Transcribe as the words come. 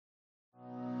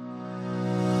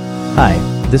Hi,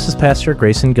 this is Pastor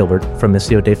Grayson Gilbert from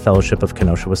Missio Dei Fellowship of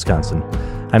Kenosha, Wisconsin.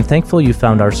 I'm thankful you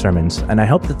found our sermons, and I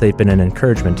hope that they've been an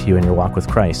encouragement to you in your walk with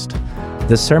Christ.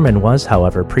 This sermon was,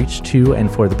 however, preached to and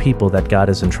for the people that God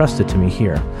has entrusted to me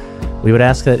here. We would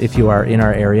ask that if you are in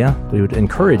our area, we would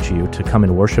encourage you to come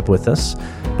and worship with us,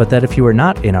 but that if you are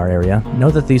not in our area,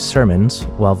 know that these sermons,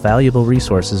 while valuable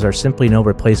resources, are simply no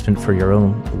replacement for your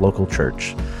own local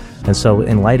church. And so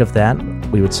in light of that,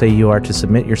 we would say you are to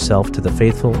submit yourself to the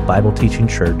faithful Bible-teaching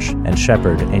church and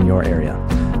shepherd in your area.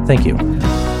 Thank you.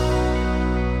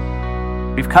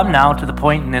 We've come now to the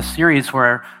point in this series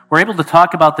where we're able to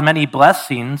talk about the many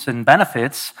blessings and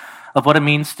benefits of what it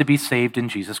means to be saved in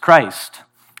Jesus Christ.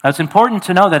 Now, it's important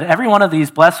to know that every one of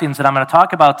these blessings that I'm going to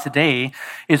talk about today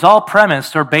is all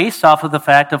premised or based off of the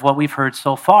fact of what we've heard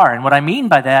so far. And what I mean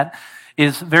by that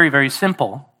is very, very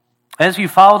simple. As you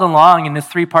followed along in this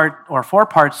 3-part or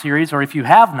 4-part series, or if you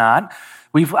have not,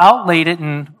 we've outlaid it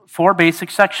in 4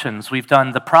 basic sections. We've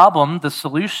done the problem, the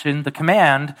solution, the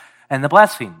command, and the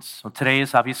blessings. So today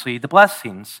is obviously the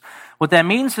blessings. What that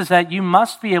means is that you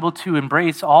must be able to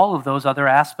embrace all of those other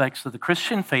aspects of the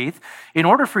Christian faith in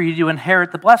order for you to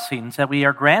inherit the blessings that we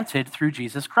are granted through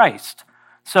Jesus Christ.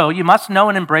 So you must know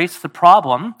and embrace the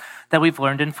problem that we've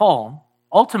learned in full.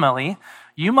 Ultimately,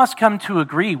 you must come to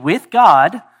agree with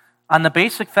God on the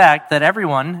basic fact that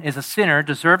everyone is a sinner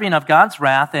deserving of God's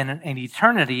wrath and an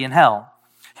eternity in hell.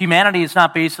 Humanity is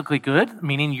not basically good,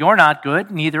 meaning you're not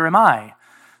good, neither am I.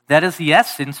 That is the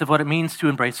essence of what it means to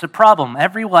embrace the problem.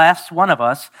 Every last one of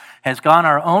us has gone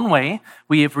our own way.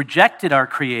 We have rejected our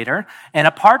Creator, and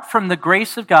apart from the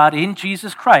grace of God in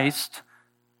Jesus Christ,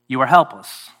 you are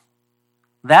helpless.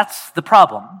 That's the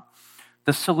problem.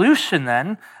 The solution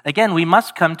then, again, we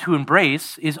must come to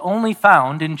embrace is only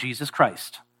found in Jesus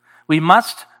Christ. We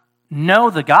must know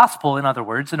the gospel, in other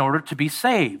words, in order to be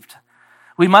saved.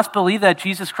 We must believe that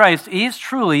Jesus Christ is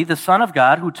truly the Son of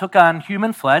God who took on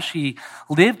human flesh. He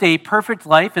lived a perfect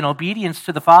life in obedience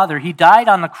to the Father. He died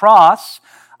on the cross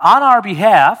on our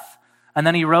behalf, and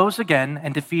then he rose again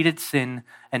and defeated sin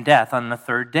and death on the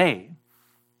 3rd day.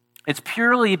 It's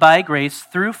purely by grace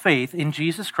through faith in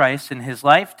Jesus Christ in his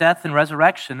life, death, and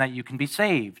resurrection that you can be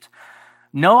saved.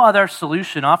 No other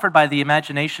solution offered by the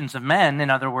imaginations of men, in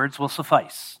other words, will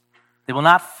suffice. They will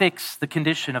not fix the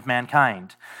condition of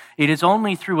mankind. It is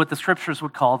only through what the scriptures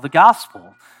would call the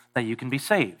gospel that you can be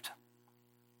saved.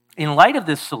 In light of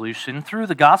this solution, through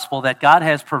the gospel that God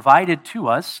has provided to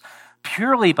us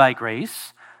purely by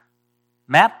grace,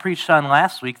 Matt preached on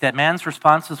last week that man's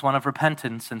response is one of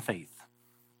repentance and faith.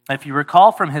 If you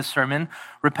recall from his sermon,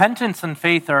 repentance and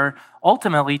faith are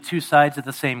ultimately 2 sides of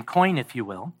the same coin, if you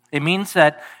will. It means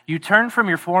that you turn from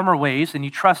your former ways and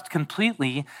you trust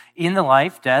completely in the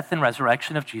life, death, and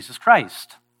resurrection of Jesus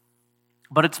Christ.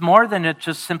 But it's more than a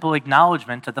just simple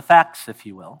acknowledgement of the facts, if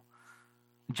you will.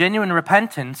 Genuine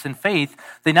repentance and faith,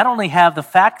 they not only have the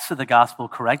facts of the gospel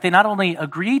correct, they not only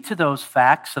agree to those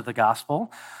facts of the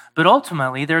gospel, but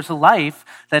ultimately there's a life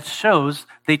that shows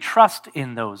they trust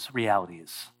in those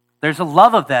realities. There's a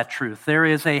love of that truth. There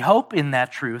is a hope in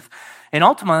that truth. And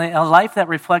ultimately, a life that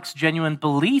reflects genuine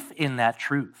belief in that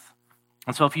truth.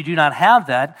 And so if you do not have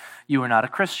that, you are not a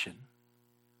Christian.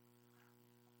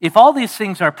 If all these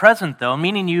things are present, though,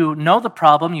 meaning you know the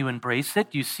problem, you embrace it,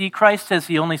 you see Christ as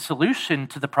the only solution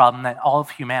to the problem that all of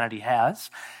humanity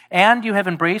has, and you have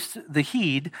embraced the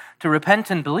heed to repent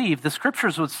and believe, the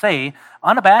scriptures would say,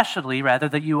 unabashedly rather,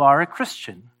 that you are a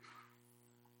Christian.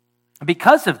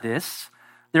 Because of this,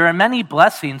 there are many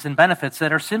blessings and benefits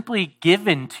that are simply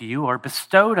given to you or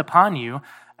bestowed upon you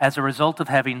as a result of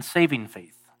having saving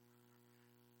faith.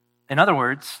 In other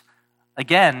words,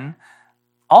 again,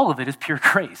 all of it is pure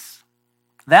grace.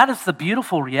 That is the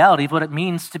beautiful reality of what it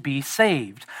means to be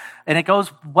saved. And it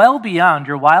goes well beyond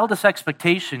your wildest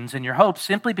expectations and your hopes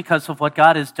simply because of what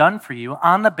God has done for you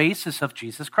on the basis of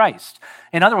Jesus Christ.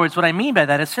 In other words, what I mean by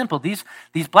that is simple. These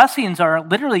blessings are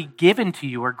literally given to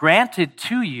you or granted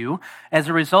to you as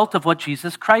a result of what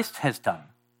Jesus Christ has done.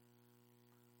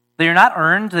 They are not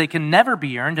earned. They can never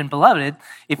be earned. And beloved,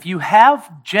 if you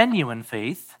have genuine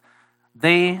faith,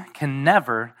 they can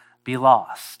never be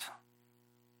lost.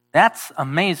 That's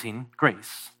amazing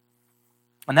grace.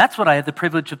 And that's what I have the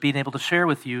privilege of being able to share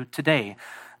with you today.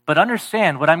 But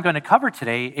understand, what I'm going to cover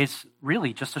today is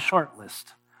really just a short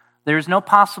list. There is no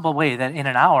possible way that in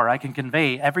an hour I can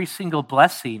convey every single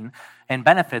blessing and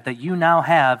benefit that you now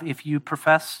have if you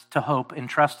profess to hope and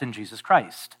trust in Jesus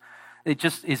Christ. It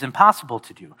just is impossible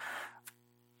to do.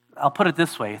 I'll put it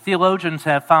this way. Theologians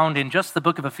have found in just the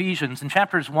book of Ephesians, in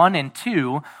chapters 1 and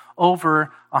 2,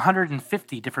 over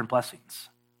 150 different blessings.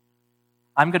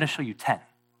 I'm going to show you 10,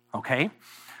 okay?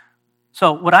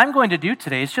 So what I'm going to do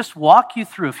today is just walk you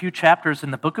through a few chapters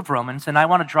in the book of Romans, and I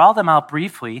want to draw them out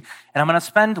briefly, and I'm going to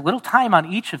spend a little time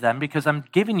on each of them because I'm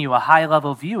giving you a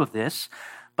high-level view of this,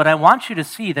 but I want you to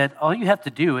see that all you have to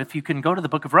do, if you can go to the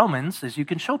book of Romans, is you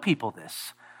can show people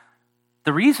this.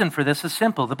 The reason for this is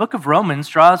simple. The book of Romans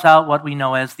draws out what we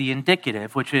know as the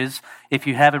indicative, which is, if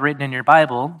you have it written in your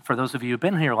Bible, for those of you who've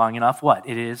been here long enough, what?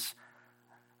 It is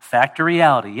fact or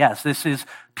reality. Yes, this is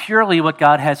purely what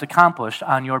God has accomplished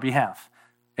on your behalf.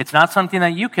 It's not something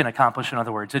that you can accomplish, in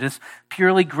other words. It is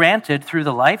purely granted through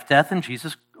the life, death, and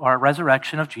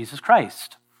resurrection of Jesus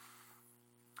Christ.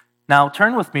 Now,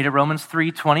 turn with me to Romans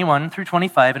 3:21 through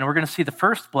 25, and we're going to see the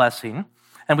first blessing.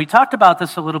 And we talked about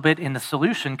this a little bit in the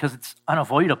solution because it's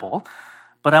unavoidable.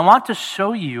 But I want to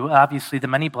show you, obviously, the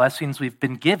many blessings we've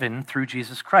been given through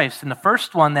Jesus Christ. And the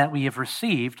first one that we have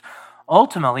received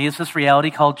ultimately is this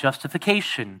reality called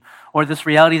justification, or this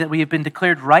reality that we have been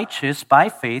declared righteous by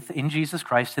faith in Jesus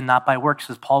Christ and not by works,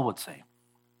 as Paul would say.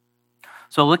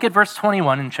 So look at verse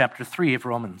 21 in chapter 3 of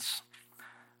Romans.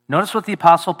 Notice what the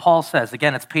Apostle Paul says.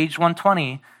 Again, it's page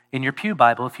 120 in your Pew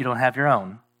Bible if you don't have your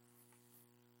own.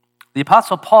 The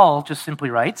Apostle Paul just simply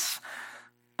writes,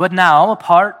 "But now,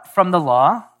 apart from the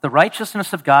law, the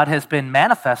righteousness of God has been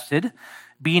manifested,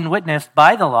 being witnessed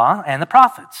by the law and the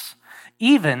prophets,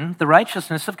 even the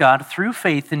righteousness of God through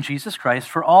faith in Jesus Christ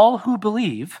for all who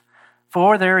believe,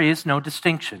 for there is no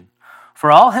distinction. For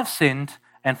all have sinned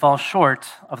and fall short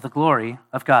of the glory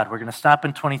of God." We're going to stop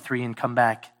in 23 and come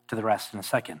back to the rest in a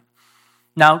second.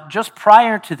 Now, just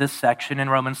prior to this section in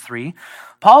Romans 3,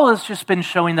 Paul has just been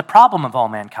showing the problem of all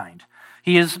mankind.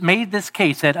 He has made this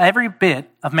case that every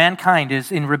bit of mankind is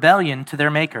in rebellion to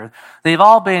their Maker. They've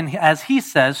all been, as he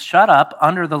says, shut up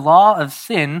under the law of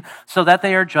sin so that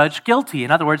they are judged guilty.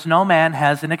 In other words, no man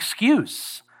has an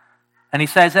excuse. And he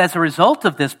says, as a result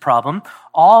of this problem,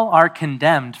 all are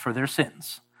condemned for their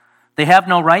sins. They have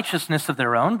no righteousness of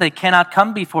their own. They cannot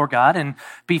come before God and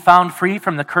be found free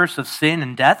from the curse of sin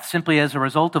and death simply as a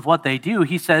result of what they do.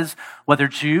 He says, whether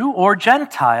Jew or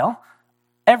Gentile,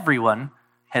 everyone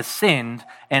has sinned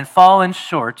and fallen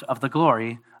short of the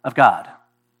glory of God.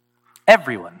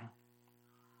 Everyone.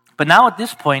 But now at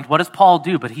this point, what does Paul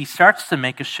do? But he starts to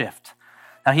make a shift.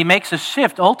 Now he makes a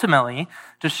shift ultimately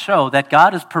to show that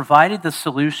God has provided the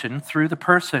solution through the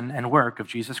person and work of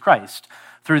Jesus Christ,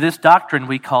 through this doctrine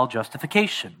we call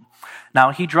justification.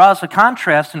 Now he draws a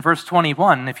contrast in verse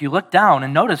 21. If you look down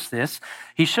and notice this,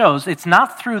 he shows it's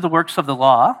not through the works of the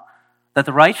law that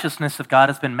the righteousness of God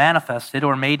has been manifested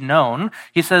or made known.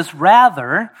 He says,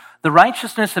 rather, the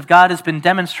righteousness of God has been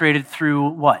demonstrated through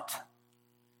what?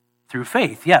 Through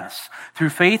faith, yes. Through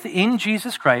faith in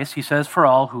Jesus Christ, he says, for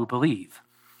all who believe.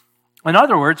 In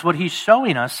other words, what he's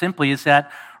showing us simply is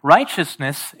that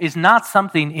righteousness is not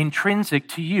something intrinsic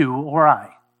to you or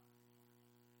I.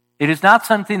 It is not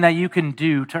something that you can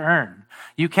do to earn.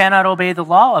 You cannot obey the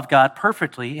law of God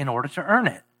perfectly in order to earn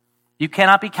it. You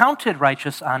cannot be counted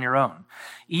righteous on your own.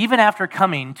 Even after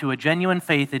coming to a genuine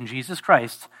faith in Jesus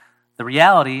Christ, the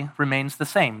reality remains the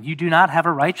same. You do not have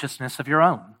a righteousness of your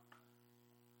own.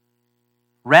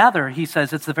 Rather, he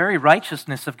says, it's the very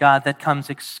righteousness of God that comes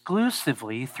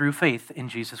exclusively through faith in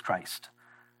Jesus Christ.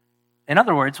 In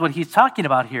other words, what he's talking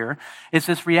about here is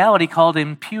this reality called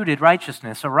imputed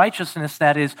righteousness, a righteousness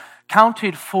that is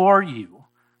counted for you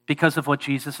because of what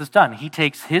Jesus has done. He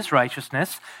takes his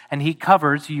righteousness and he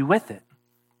covers you with it.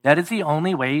 That is the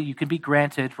only way you can be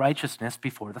granted righteousness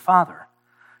before the Father.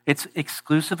 It's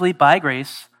exclusively by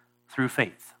grace through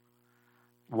faith.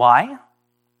 Why?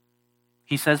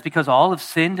 He says, because all have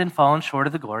sinned and fallen short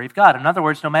of the glory of God. In other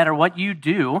words, no matter what you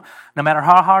do, no matter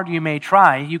how hard you may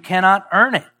try, you cannot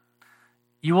earn it.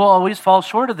 You will always fall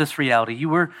short of this reality. You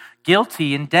were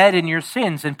guilty and dead in your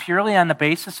sins, and purely on the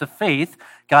basis of faith,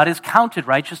 God has counted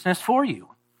righteousness for you.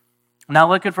 Now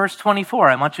look at verse 24.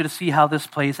 I want you to see how this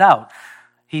plays out.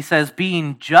 He says,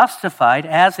 being justified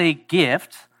as a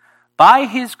gift by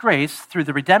his grace through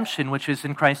the redemption which is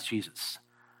in Christ Jesus,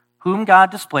 whom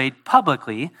God displayed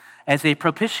publicly as a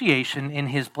propitiation in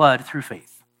his blood through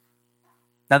faith.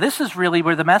 Now, this is really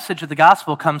where the message of the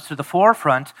gospel comes to the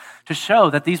forefront to show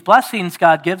that these blessings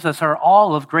God gives us are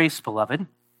all of grace, beloved.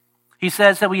 He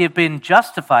says that we have been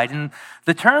justified, and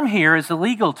the term here is a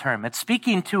legal term. It's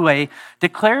speaking to a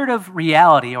declarative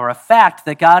reality or a fact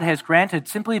that God has granted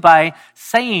simply by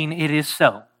saying it is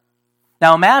so.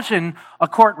 Now, imagine a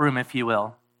courtroom, if you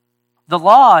will. The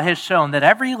law has shown that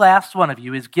every last one of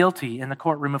you is guilty in the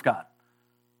courtroom of God.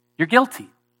 You're guilty.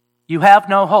 You have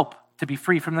no hope to be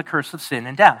free from the curse of sin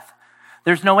and death.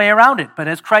 There's no way around it. But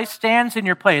as Christ stands in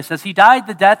your place, as he died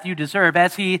the death you deserve,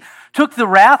 as he took the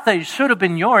wrath that should have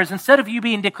been yours, instead of you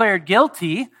being declared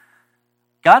guilty,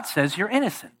 God says you're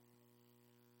innocent.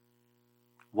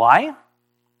 Why?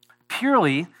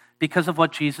 Purely because of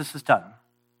what Jesus has done.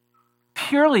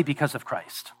 Purely because of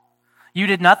Christ. You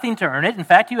did nothing to earn it. In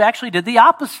fact, you actually did the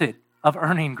opposite of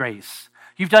earning grace.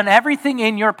 You've done everything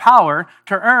in your power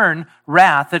to earn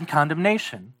wrath and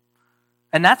condemnation.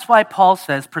 And that's why Paul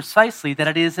says precisely that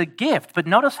it is a gift. But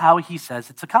notice how he says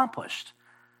it's accomplished.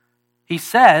 He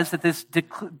says that this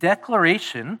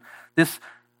declaration, this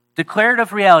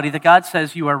declarative reality that God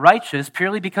says you are righteous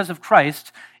purely because of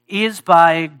Christ, is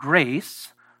by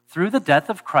grace through the death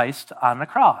of Christ on the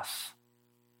cross.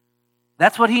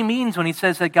 That's what he means when he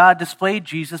says that God displayed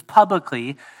Jesus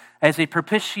publicly as a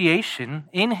propitiation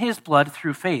in his blood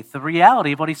through faith. The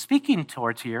reality of what he's speaking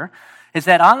towards here is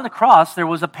that on the cross there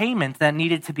was a payment that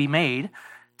needed to be made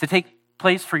to take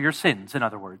place for your sins, in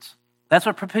other words. That's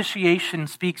what propitiation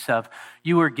speaks of.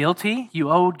 You were guilty, you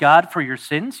owed God for your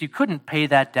sins, you couldn't pay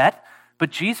that debt,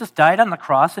 but Jesus died on the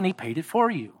cross and he paid it for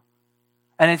you.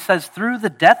 And it says through the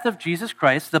death of Jesus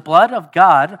Christ, the blood of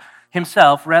God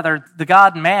himself, rather the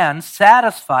God-man,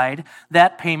 satisfied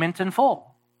that payment in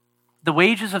full. The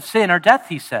wages of sin are death,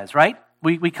 he says, right?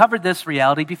 We covered this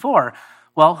reality before.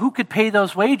 Well, who could pay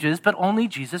those wages but only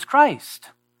Jesus Christ?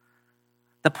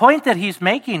 The point that he's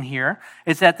making here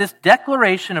is that this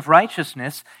declaration of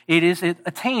righteousness, it is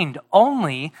attained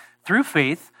only through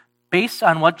faith based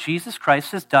on what Jesus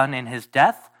Christ has done in his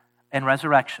death and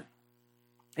resurrection.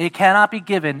 It cannot be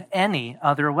given any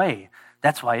other way.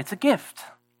 That's why it's a gift,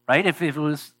 right? If it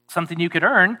was something you could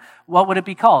earn, what would it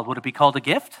be called? Would it be called a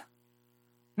gift?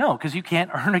 No, because you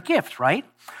can't earn a gift, right?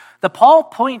 The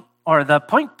point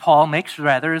Paul makes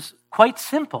rather is quite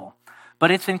simple,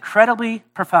 but it's incredibly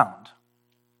profound.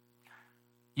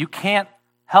 You can't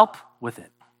help with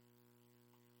it.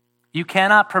 You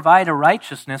cannot provide a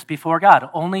righteousness before God.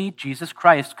 Only Jesus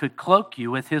Christ could cloak you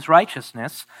with his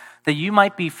righteousness that you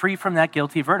might be free from that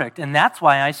guilty verdict. And that's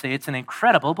why I say it's an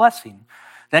incredible blessing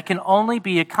that can only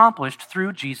be accomplished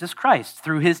through Jesus Christ,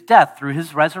 through his death, through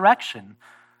his resurrection.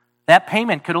 That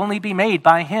payment could only be made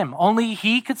by him. Only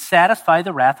he could satisfy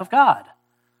the wrath of God.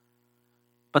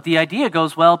 But the idea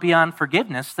goes well beyond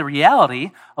forgiveness. The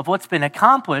reality of what's been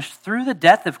accomplished through the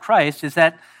death of Christ is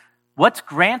that what's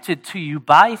granted to you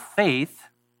by faith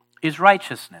is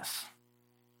righteousness.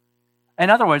 In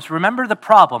other words, remember the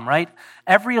problem, right?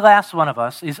 Every last one of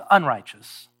us is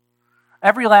unrighteous.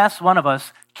 Every last one of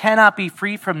us cannot be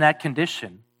free from that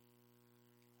condition.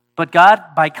 But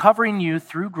God, by covering you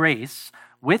through grace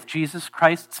with Jesus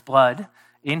Christ's blood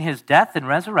in his death and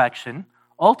resurrection,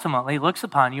 ultimately looks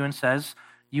upon you and says,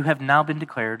 you have now been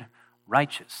declared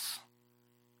righteous.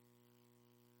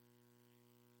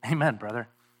 Amen, brother.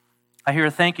 I hear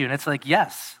a thank you, and it's like,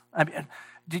 yes. I mean,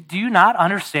 do you not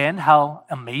understand how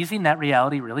amazing that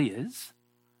reality really is?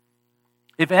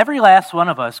 If every last one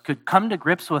of us could come to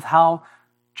grips with how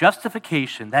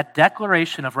justification, that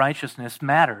declaration of righteousness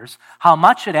matters, how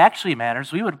much it actually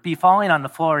matters, we would be falling on the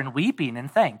floor and weeping in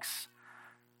thanks.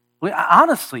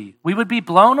 Honestly, we would be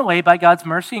blown away by God's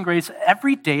mercy and grace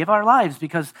every day of our lives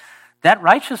because that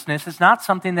righteousness is not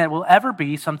something that will ever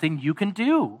be something you can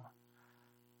do.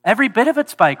 Every bit of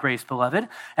it's by grace, beloved.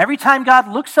 Every time God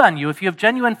looks on you, if you have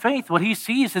genuine faith, what he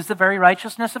sees is the very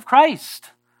righteousness of Christ.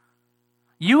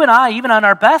 You and I, even on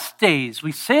our best days,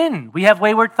 we sin. We have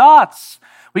wayward thoughts.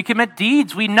 We commit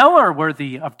deeds we know are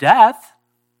worthy of death.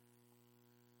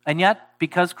 And yet,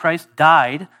 because Christ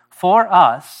died for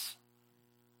us,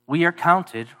 we are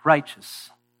counted righteous.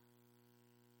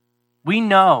 We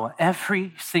know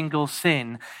every single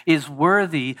sin is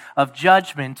worthy of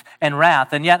judgment and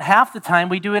wrath, and yet half the time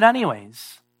we do it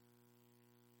anyways.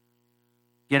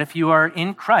 Yet if you are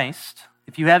in Christ,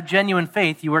 if you have genuine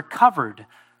faith, you are covered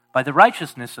by the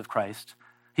righteousness of Christ.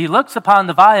 He looks upon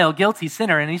the vile, guilty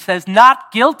sinner and he says,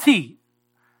 not guilty.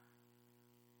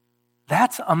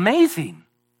 That's amazing.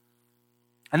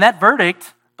 And that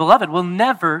verdict, beloved, will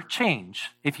never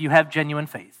change if you have genuine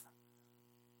faith.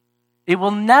 It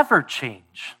will never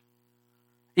change.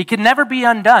 It can never be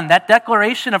undone. That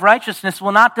declaration of righteousness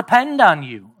will not depend on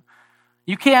you.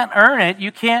 You can't earn it.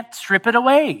 You can't strip it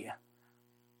away.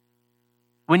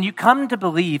 When you come to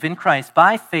believe in Christ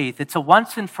by faith, it's a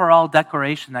once and for all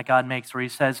declaration that God makes where he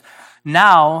says,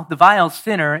 now the vile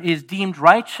sinner is deemed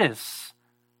righteous.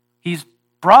 He's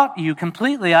brought you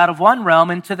completely out of one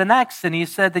realm into the next, and he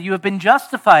said that you have been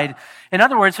justified. In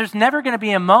other words, there's never going to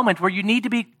be a moment where you need to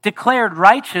be declared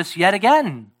righteous yet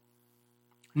again.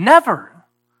 Never.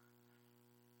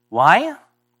 Why?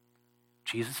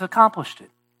 Jesus accomplished it.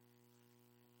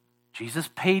 Jesus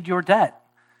paid your debt.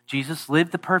 Jesus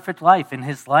lived the perfect life. In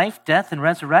his life, death, and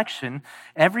resurrection,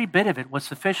 every bit of it was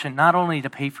sufficient not only to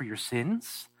pay for your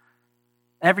sins,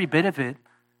 Every bit of it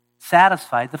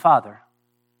satisfied the Father.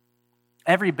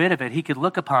 Every bit of it he could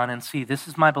look upon and see, this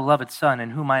is my beloved Son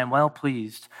in whom I am well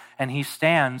pleased, and he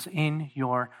stands in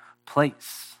your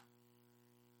place.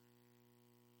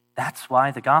 That's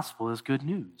why the gospel is good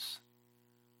news.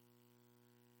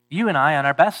 You and I, on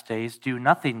our best days, do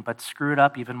nothing but screw it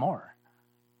up even more.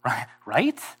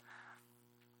 Right?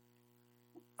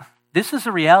 This is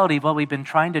a reality of what we've been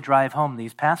trying to drive home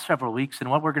these past several weeks and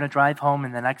what we're going to drive home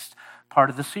in the next part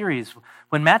of the series.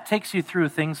 When Matt takes you through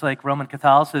things like Roman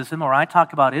Catholicism or I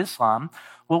talk about Islam,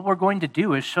 what we're going to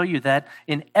do is show you that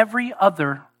in every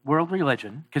other world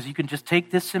religion, because you can just take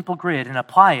this simple grid and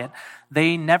apply it,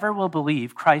 they never will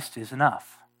believe Christ is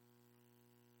enough.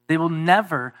 They will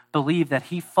never believe that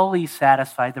he fully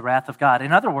satisfied the wrath of God.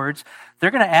 In other words,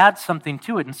 they're going to add something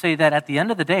to it and say that at the end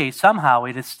of the day, somehow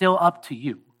it is still up to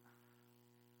you.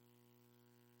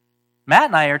 Matt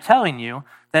and I are telling you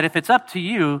that if it's up to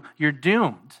you, you're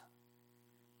doomed.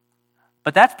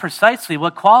 But that's precisely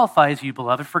what qualifies you,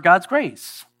 beloved, for God's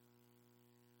grace.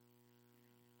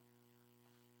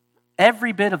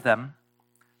 Every bit of them,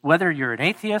 whether you're an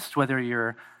atheist, whether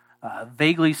you're a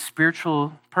vaguely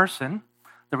spiritual person,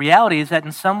 the reality is that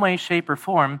in some way, shape, or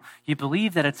form, you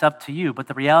believe that it's up to you, but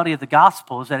the reality of the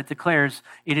gospel is that it declares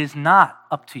it is not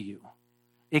up to you.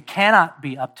 It cannot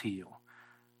be up to you.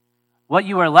 What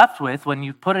you are left with when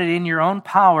you put it in your own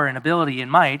power and ability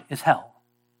and might is hell.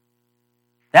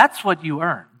 That's what you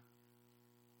earn.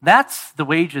 That's the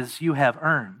wages you have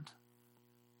earned.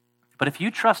 But if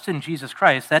you trust in Jesus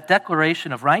Christ, that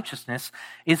declaration of righteousness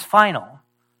is final.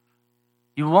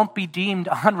 You won't be deemed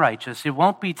unrighteous. It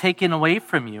won't be taken away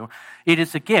from you. It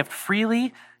is a gift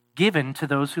freely given to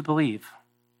those who believe.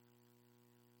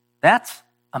 That's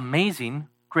amazing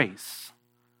grace.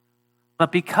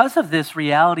 But because of this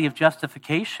reality of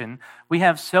justification, we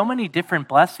have so many different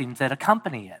blessings that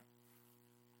accompany it.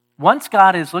 Once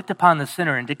God has looked upon the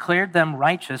sinner and declared them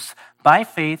righteous by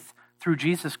faith through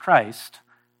Jesus Christ,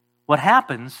 what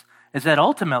happens is that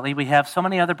ultimately we have so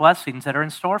many other blessings that are in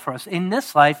store for us in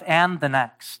this life and the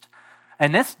next.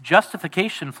 And this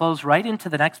justification flows right into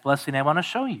the next blessing I want to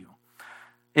show you.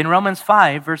 In Romans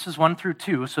 5, verses 1 through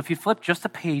 2, so if you flip just a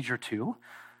page or two,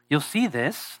 you'll see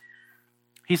this.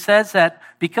 He says that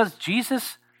because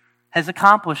Jesus has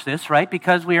accomplished this, right,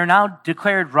 because we are now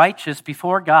declared righteous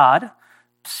before God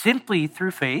simply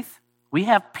through faith, we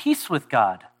have peace with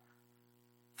God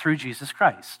through Jesus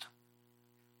Christ.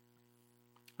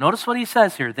 Notice what he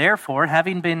says here. Therefore,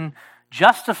 having been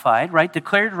justified, right,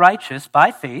 declared righteous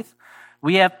by faith,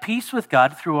 we have peace with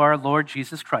God through our Lord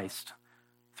Jesus Christ,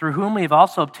 through whom we have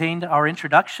also obtained our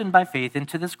introduction by faith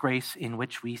into this grace in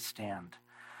which we stand.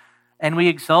 And we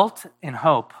exult in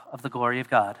hope of the glory of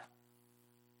God.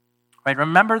 Right?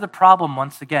 Remember the problem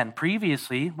once again.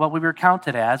 Previously, what we were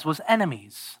counted as was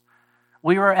enemies.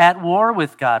 We were at war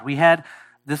with God. We had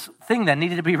this thing that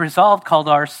needed to be resolved called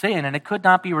our sin, and it could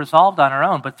not be resolved on our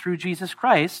own. But through Jesus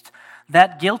Christ,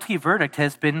 that guilty verdict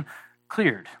has been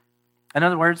cleared. In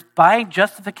other words, by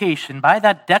justification, by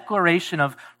that declaration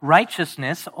of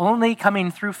righteousness only coming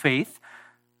through faith,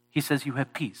 he says, you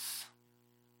have peace.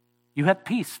 You have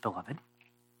peace, beloved.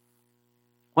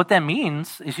 What that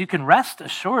means is you can rest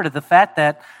assured of the fact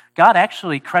that God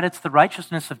actually credits the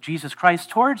righteousness of Jesus Christ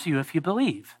towards you if you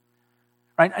believe.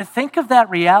 Right? Think of that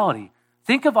reality.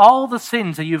 Think of all the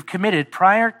sins that you've committed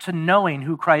prior to knowing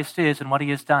who Christ is and what he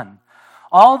has done.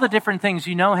 All the different things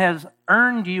you know has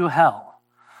earned you hell.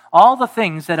 All the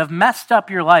things that have messed up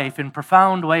your life in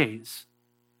profound ways.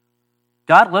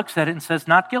 God looks at it and says,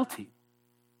 not guilty.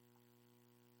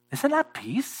 Isn't that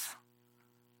peace?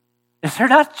 Is there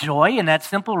not joy in that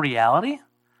simple reality?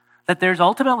 That there's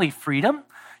ultimately freedom?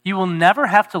 You will never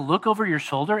have to look over your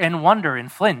shoulder and wonder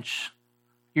and flinch.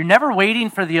 You're never waiting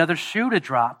for the other shoe to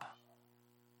drop.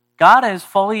 God has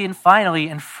fully and finally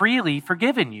and freely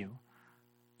forgiven you.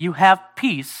 You have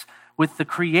peace with the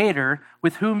Creator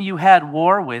with whom you had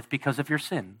war with because of your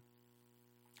sin.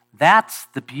 That's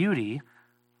the beauty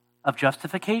of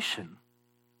justification.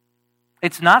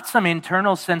 It's not some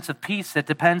internal sense of peace that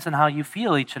depends on how you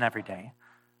feel each and every day.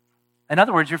 In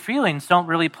other words, your feelings don't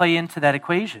really play into that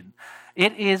equation.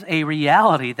 It is a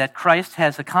reality that Christ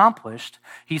has accomplished.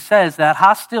 He says that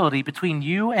hostility between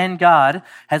you and God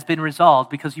has been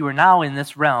resolved because you are now in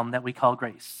this realm that we call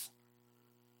grace.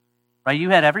 Right?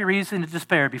 You had every reason to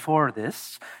despair before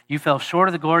this. You fell short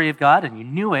of the glory of God and you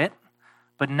knew it.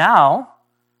 But now,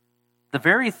 the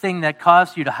very thing that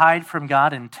caused you to hide from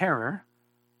God in terror,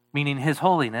 meaning his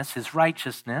holiness, his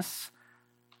righteousness,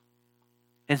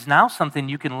 is now something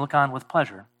you can look on with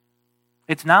pleasure.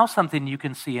 It's now something you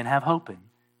can see and have hope in.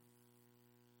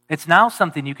 It's now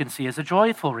something you can see as a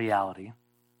joyful reality.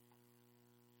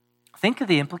 Think of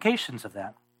the implications of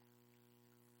that.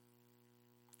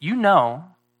 You know,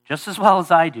 just as well as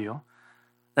I do,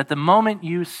 that the moment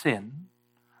you sin,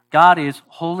 God is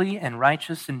holy and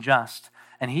righteous and just,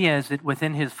 and he has it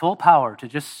within his full power to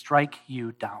just strike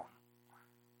you down.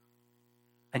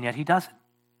 And yet he doesn't.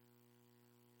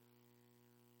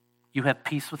 You have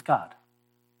peace with God.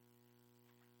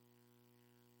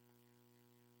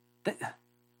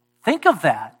 Think of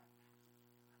that.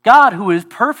 God, who is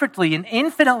perfectly and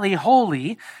infinitely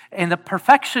holy in the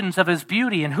perfections of his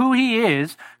beauty and who he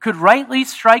is, could rightly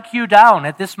strike you down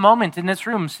at this moment in this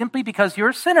room simply because you're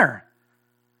a sinner.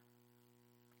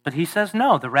 But he says,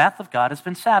 no, the wrath of God has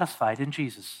been satisfied in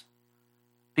Jesus.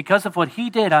 Because of what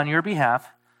he did on your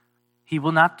behalf, he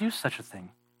will not do such a thing.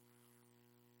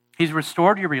 He's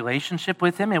restored your relationship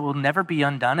with him. It will never be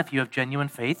undone if you have genuine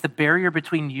faith. The barrier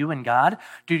between you and God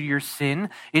due to your sin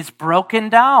is broken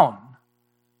down.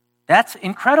 That's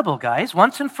incredible, guys.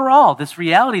 Once and for all, this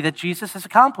reality that Jesus has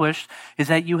accomplished is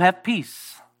that you have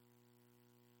peace.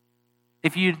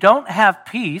 If you don't have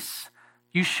peace,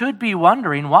 you should be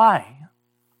wondering why.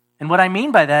 And what I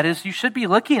mean by that is you should be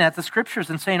looking at the scriptures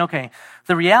and saying, okay,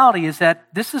 the reality is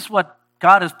that this is what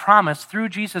God has promised through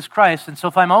Jesus Christ. And so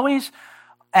if I'm always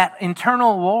at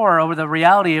internal war over the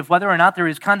reality of whether or not there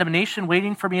is condemnation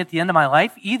waiting for me at the end of my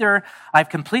life, either I've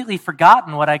completely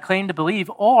forgotten what I claim to believe,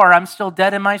 or I'm still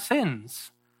dead in my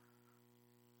sins.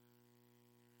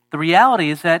 The reality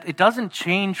is that it doesn't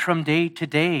change from day to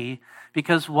day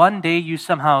because one day you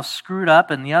somehow screwed up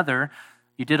and the other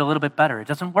you did a little bit better. It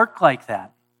doesn't work like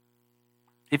that.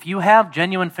 If you have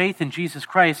genuine faith in Jesus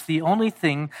Christ, the only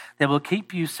thing that will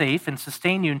keep you safe and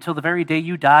sustain you until the very day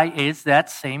you die is that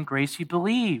same grace you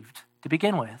believed to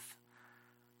begin with.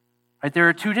 Right? There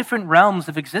are two different realms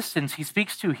of existence he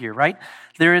speaks to here, right?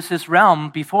 There is this realm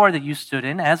before that you stood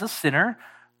in as a sinner,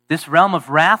 this realm of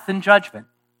wrath and judgment.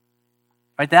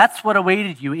 Right? That's what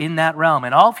awaited you in that realm.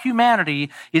 And all of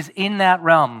humanity is in that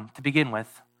realm to begin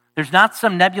with. There's not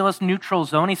some nebulous neutral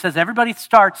zone. He says everybody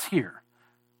starts here.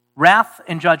 Wrath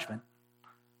and judgment.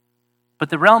 But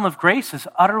the realm of grace is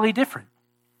utterly different.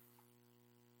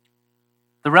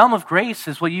 The realm of grace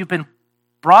is what you've been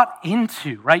brought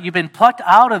into, right? You've been plucked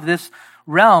out of this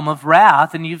realm of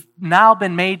wrath and you've now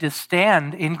been made to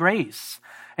stand in grace.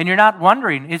 And you're not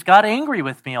wondering, is God angry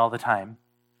with me all the time?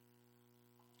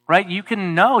 Right? You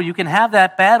can have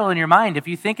that battle in your mind. If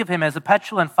you think of him as a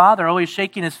petulant father always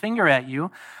shaking his finger at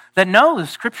you, then no, the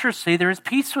scriptures say there is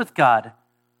peace with God.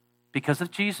 Because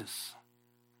of Jesus.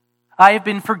 I have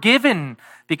been forgiven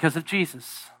because of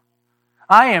Jesus.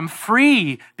 I am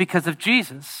free because of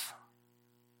Jesus.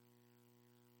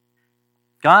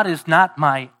 God is not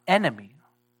my enemy.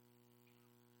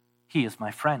 He is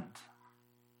my friend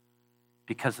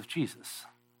because of Jesus.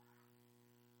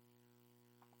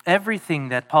 Everything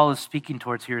that Paul is speaking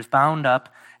towards here is bound up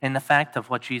in the fact of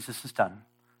what Jesus has done.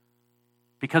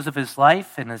 Because of his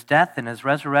life and his death and his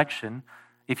resurrection,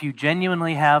 if you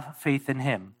genuinely have faith in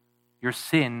him, your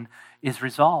sin is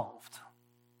resolved.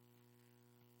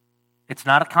 It's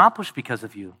not accomplished because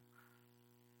of you.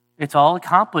 It's all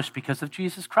accomplished because of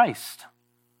Jesus Christ.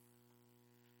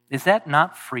 Is that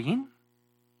not freeing?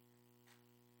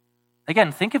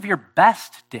 Again, think of your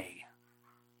best day.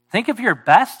 Think of your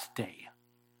best day.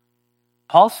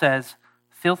 Paul says,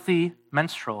 filthy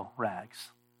menstrual rags.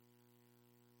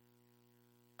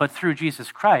 But through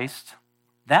Jesus Christ,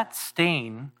 that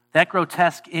stain, that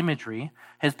grotesque imagery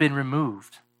has been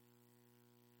removed.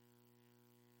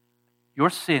 Your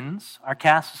sins are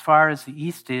cast as far as the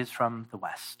east is from the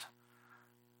west.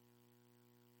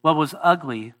 What was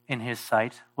ugly in his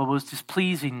sight, what was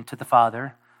displeasing to the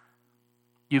Father,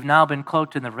 you've now been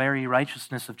cloaked in the very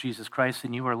righteousness of Jesus Christ,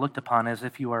 and you are looked upon as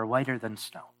if you are whiter than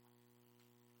snow.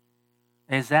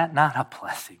 Is that not a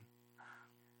blessing?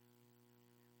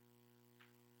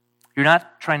 You're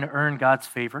not trying to earn God's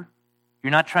favor.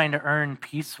 You're not trying to earn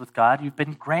peace with God. You've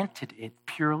been granted it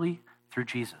purely through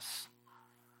Jesus.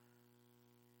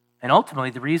 And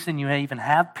ultimately, the reason you even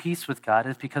have peace with God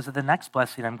is because of the next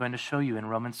blessing I'm going to show you in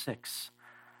Romans 6.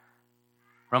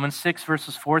 Romans 6,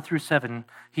 verses 4 through 7,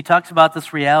 he talks about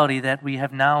this reality that we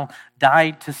have now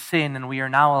died to sin and we are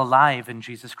now alive in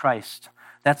Jesus Christ.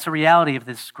 That's the reality of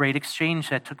this great exchange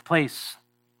that took place.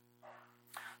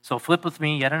 So flip with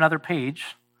me yet another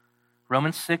page.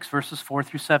 Romans 6, verses 4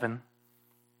 through 7.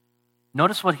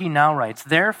 Notice what he now writes.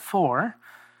 Therefore,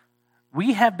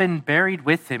 we have been buried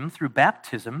with him through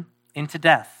baptism into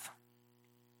death.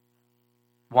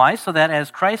 Why? So that as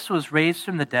Christ was raised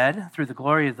from the dead through the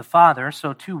glory of the Father,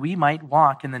 so too we might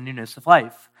walk in the newness of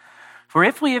life. For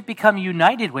if we have become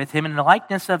united with him in the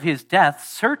likeness of his death,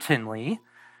 certainly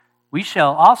we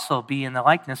shall also be in the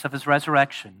likeness of his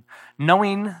resurrection,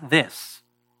 knowing this,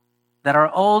 that our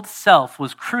old self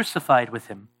was crucified with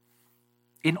him,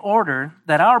 in order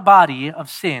that our body of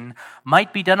sin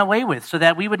might be done away with, so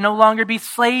that we would no longer be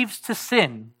slaves to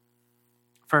sin.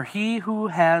 For he who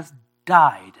has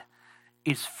died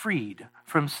is freed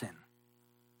from sin.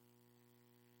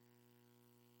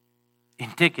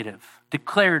 Indicative,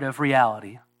 declarative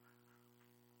reality.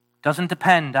 Doesn't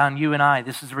depend on you and I.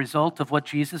 This is a result of what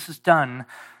Jesus has done,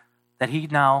 that he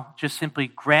now just simply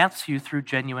grants you through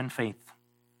genuine faith.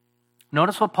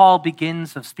 Notice what Paul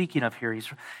begins of speaking of here.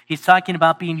 He's talking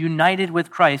about being united with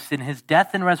Christ in his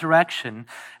death and resurrection.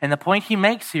 And the point he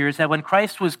makes here is that when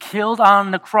Christ was killed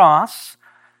on the cross,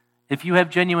 if you have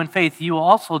genuine faith, you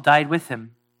also died with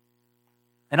him.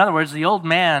 In other words, the old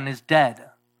man is dead.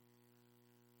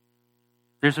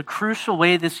 There's a crucial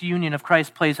way this union of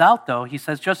Christ plays out, though. He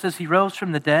says, just as he rose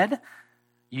from the dead,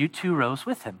 you too rose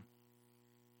with him.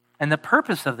 And the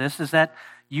purpose of this is that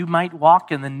you might walk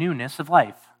in the newness of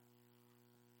life.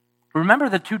 Remember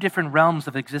the two different realms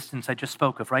of existence I just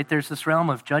spoke of, right? There's this realm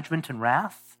of judgment and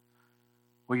wrath,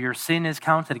 where your sin is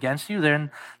counted against you. Then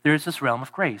there's this realm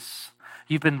of grace.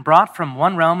 You've been brought from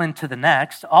one realm into the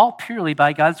next, all purely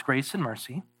by God's grace and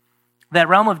mercy. That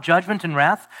realm of judgment and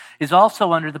wrath is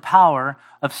also under the power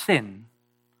of sin.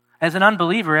 As an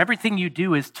unbeliever, everything you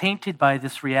do is tainted by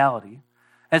this reality.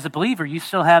 As a believer, you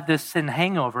still have this sin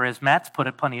hangover, as Matt's put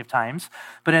it plenty of times.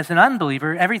 But as an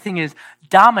unbeliever, everything is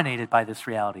dominated by this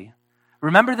reality.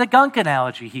 Remember the gunk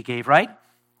analogy he gave, right?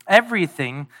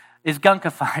 Everything is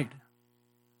gunkified.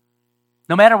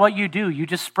 No matter what you do, you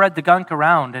just spread the gunk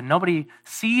around and nobody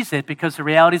sees it because the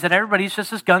reality is that everybody's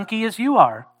just as gunky as you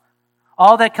are.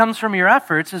 All that comes from your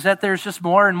efforts is that there's just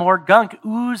more and more gunk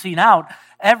oozing out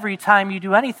every time you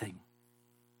do anything.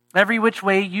 Every which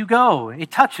way you go,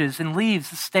 it touches and leaves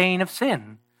the stain of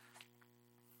sin.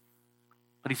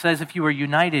 But he says if you are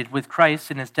united with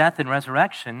Christ in his death and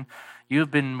resurrection, you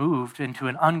have been moved into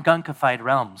an ungunkified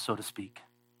realm, so to speak.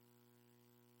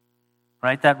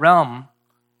 Right? That realm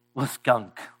was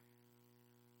gunk.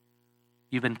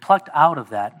 You've been plucked out of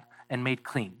that and made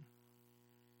clean.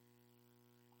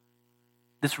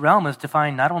 This realm is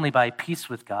defined not only by peace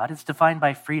with God, it's defined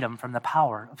by freedom from the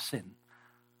power of sin.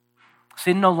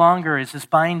 Sin no longer is this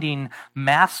binding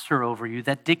master over you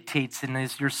that dictates and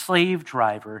is your slave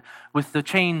driver with the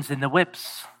chains and the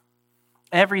whips.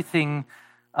 Everything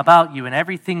about you and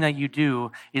everything that you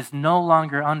do is no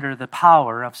longer under the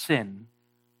power of sin.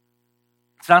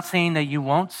 It's not saying that you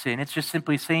won't sin, it's just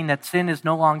simply saying that sin is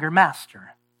no longer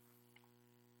master.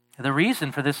 The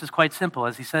reason for this is quite simple.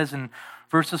 As he says in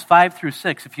verses 5 through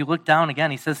 6, if you look down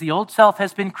again, he says, the old self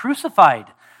has been crucified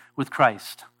with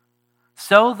Christ,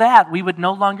 so that we would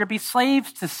no longer be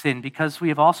slaves to sin because we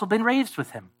have also been raised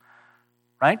with him.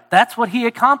 Right? That's what he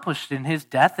accomplished in his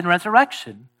death and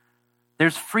resurrection.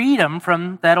 There's freedom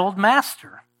from that old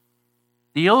master.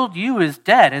 The old you is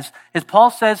dead. As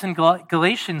Paul says in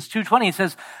Galatians 2:20, he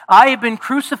says, I have been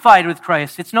crucified with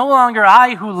Christ. It's no longer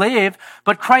I who live,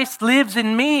 but Christ lives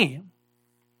in me.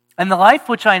 And the life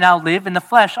which I now live in the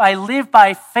flesh, I live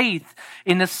by faith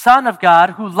in the Son of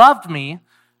God who loved me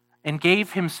and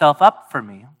gave himself up for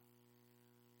me.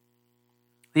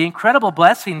 The incredible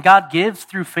blessing God gives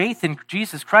through faith in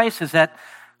Jesus Christ is that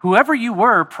whoever you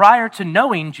were prior to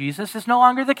knowing Jesus is no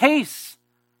longer the case.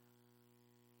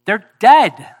 They're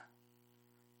dead.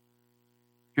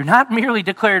 You're not merely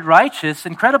declared righteous.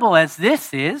 Incredible as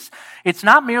this is, it's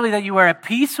not merely that you are at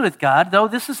peace with God, though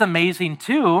this is amazing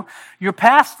too. Your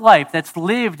past life that's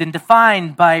lived and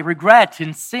defined by regret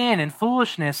and sin and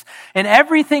foolishness and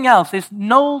everything else is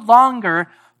no longer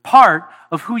part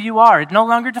of who you are. It no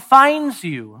longer defines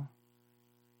you.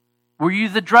 Were you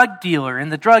the drug dealer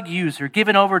and the drug user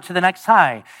given over to the next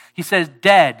high? He says,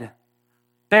 dead,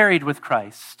 buried with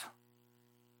Christ.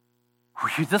 Were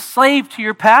you the slave to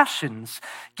your passions,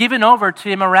 given over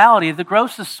to immorality of the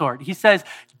grossest sort? He says,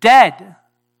 dead,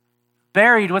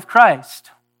 buried with Christ.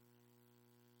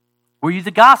 Were you the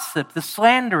gossip, the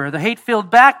slanderer, the hate-filled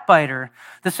backbiter,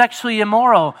 the sexually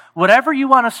immoral, whatever you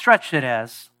want to stretch it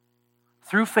as,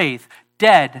 through faith,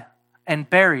 dead and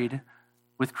buried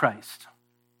with Christ?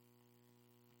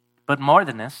 But more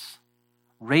than this,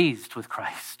 raised with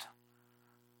Christ.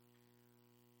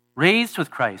 Raised with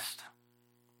Christ.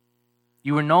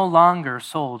 You are no longer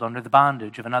sold under the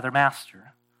bondage of another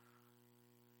master.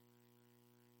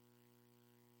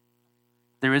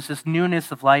 There is this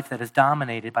newness of life that is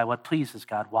dominated by what pleases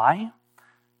God. Why?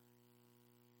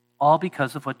 All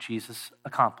because of what Jesus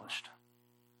accomplished.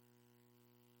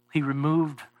 He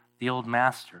removed the old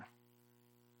master.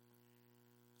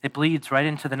 It bleeds right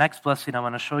into the next blessing I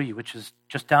want to show you, which is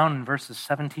just down in verses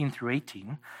 17 through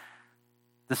 18.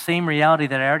 The same reality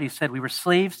that I already said. We were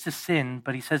slaves to sin,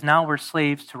 but he says now we're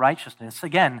slaves to righteousness.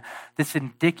 Again, this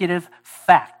indicative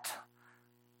fact,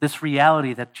 this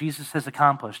reality that Jesus has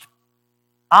accomplished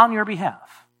on your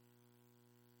behalf.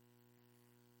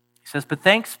 He says, but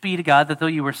thanks be to God that though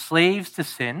you were slaves to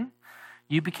sin,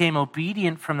 you became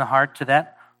obedient from the heart to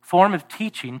that form of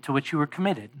teaching to which you were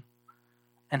committed.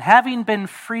 And having been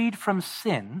freed from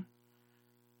sin,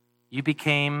 you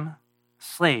became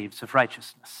slaves of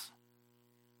righteousness.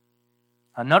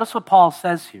 Notice what Paul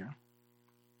says here,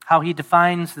 how he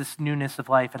defines this newness of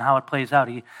life and how it plays out.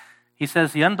 He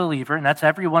says the unbeliever, and that's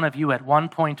every one of you at one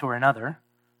point or another,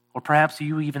 or perhaps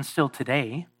you even still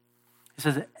today, he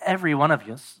says every one of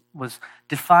us was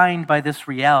defined by this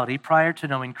reality prior to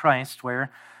knowing Christ,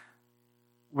 where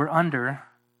we're under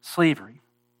slavery.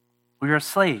 We are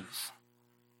slaves.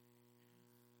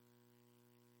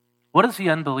 What does the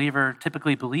unbeliever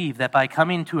typically believe? That by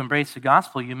coming to embrace the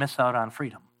gospel, you miss out on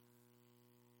freedom.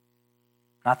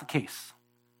 Not the case.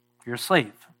 You're a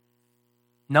slave.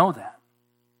 Know that.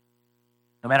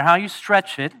 No matter how you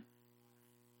stretch it,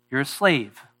 you're a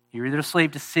slave. You're either a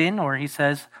slave to sin or, he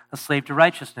says, a slave to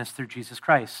righteousness through Jesus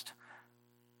Christ.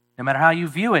 No matter how you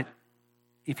view it,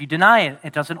 if you deny it,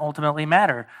 it doesn't ultimately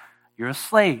matter. You're a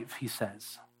slave, he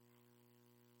says.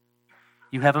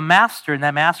 You have a master, and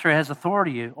that master has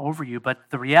authority over you, but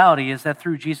the reality is that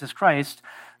through Jesus Christ,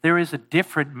 there is a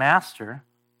different master.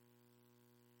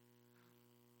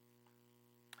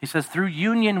 He says, through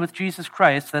union with Jesus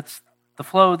Christ, that's the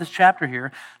flow of this chapter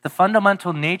here, the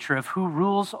fundamental nature of who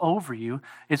rules over you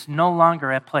is no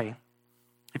longer at play.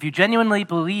 If you genuinely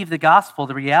believe the gospel,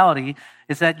 the reality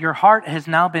is that your heart has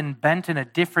now been bent in a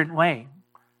different way.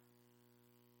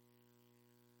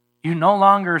 You no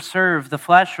longer serve the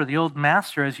flesh or the old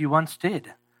master as you once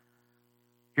did.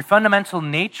 Your fundamental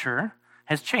nature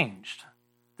has changed.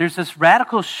 There's this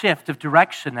radical shift of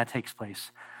direction that takes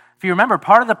place. If you remember,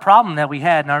 part of the problem that we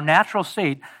had in our natural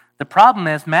state, the problem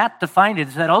as Matt defined it,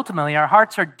 is that ultimately our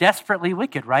hearts are desperately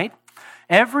wicked, right?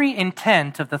 Every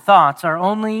intent of the thoughts are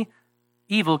only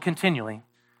evil continually.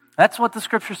 That's what the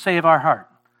scriptures say of our heart.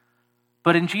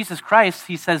 But in Jesus Christ,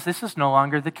 he says this is no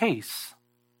longer the case.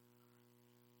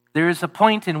 There is a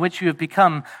point in which you have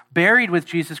become buried with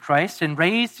Jesus Christ and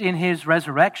raised in his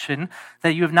resurrection,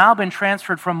 that you have now been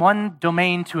transferred from one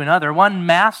domain to another, one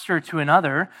master to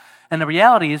another. And the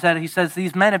reality is that he says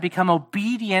these men have become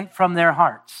obedient from their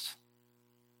hearts.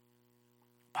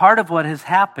 Part of what has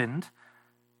happened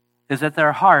is that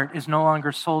their heart is no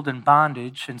longer sold in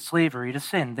bondage and slavery to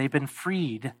sin. They've been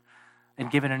freed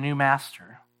and given a new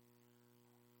master.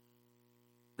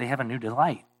 They have a new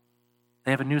delight.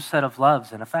 They have a new set of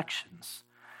loves and affections.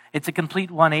 It's a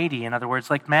complete 180, in other words,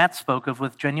 like Matt spoke of,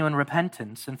 with genuine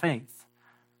repentance and faith.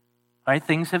 Right?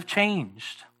 Things have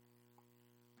changed.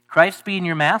 Christ being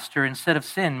your master instead of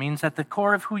sin means at the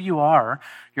core of who you are,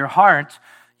 your heart,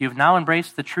 you've now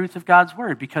embraced the truth of God's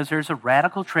word, because there's a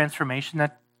radical transformation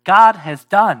that God has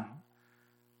done.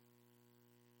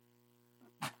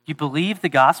 You believe the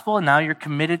gospel, and now you're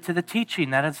committed to the teaching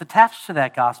that is attached to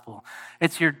that gospel.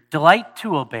 It's your delight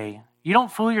to obey. You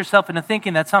don't fool yourself into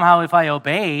thinking that somehow if I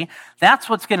obey, that's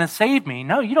what's going to save me.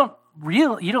 No, you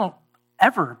don't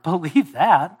ever believe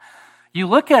that. You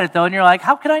look at it though, and you're like,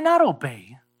 how can I not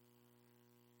obey?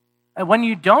 And when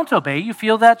you don't obey, you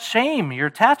feel that shame. You're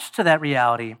attached to that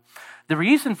reality. The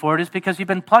reason for it is because you've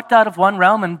been plucked out of one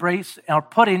realm and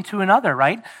put into another,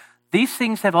 right? These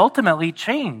things have ultimately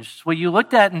changed. What you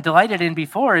looked at and delighted in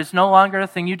before is no longer a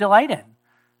thing you delight in.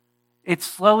 It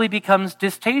slowly becomes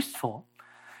distasteful.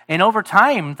 And over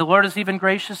time, the Lord is even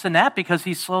gracious in that, because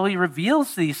he slowly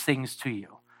reveals these things to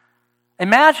you.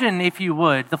 Imagine, if you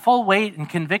would, the full weight and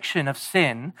conviction of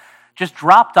sin just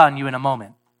dropped on you in a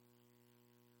moment.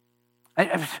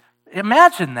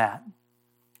 Imagine that.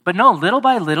 But no, little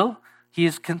by little, he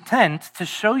is content to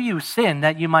show you sin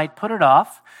that you might put it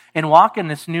off and walk in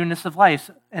this newness of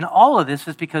life. And all of this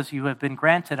is because you have been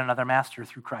granted another master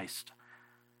through Christ.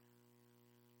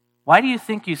 Why do you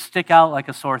think you stick out like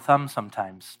a sore thumb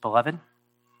sometimes, beloved?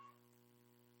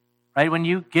 Right? When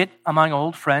you get among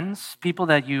old friends, people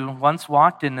that you once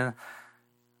walked in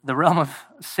the realm of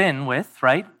sin with,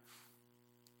 right?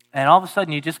 And all of a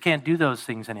sudden you just can't do those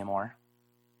things anymore.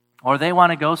 Or they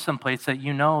want to go someplace that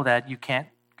you know that you can't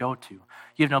go to.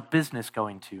 You have no business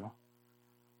going to.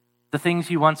 The things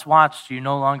you once watched, you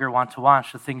no longer want to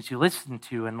watch. The things you listened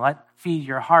to and let feed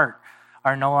your heart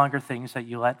are no longer things that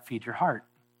you let feed your heart.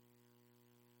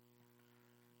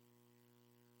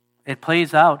 It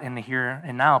plays out in the here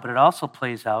and now, but it also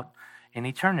plays out in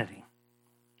eternity.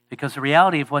 Because the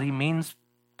reality of what he means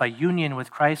by union with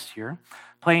Christ here,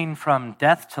 playing from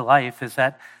death to life, is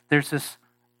that there's this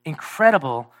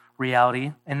incredible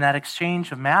reality in that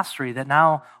exchange of mastery that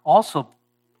now also,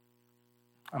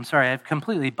 I've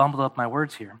completely bumbled up my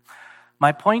words here.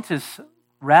 My point is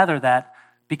rather that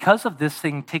because of this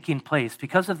thing taking place,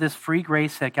 because of this free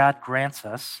grace that God grants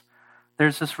us,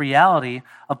 there's this reality,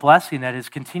 a blessing that is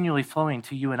continually flowing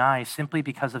to you and I simply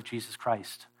because of Jesus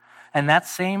Christ. And that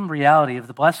same reality of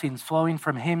the blessings flowing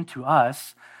from him to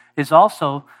us is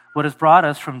also what has brought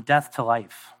us from death to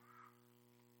life.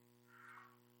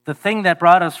 The thing that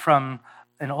brought us from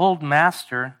an old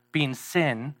master, being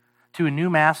sin, to a new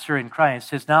master in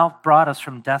Christ has now brought us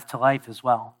from death to life as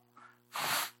well.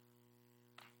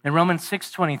 In Romans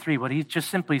 6:23, what he just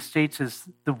simply states is,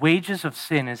 the wages of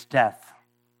sin is death,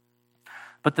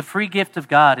 but the free gift of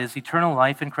God is eternal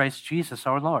life in Christ Jesus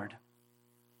our Lord.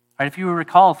 Right, if you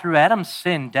recall, through Adam's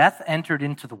sin, death entered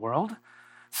into the world.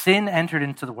 Sin entered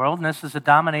into the world, and this is a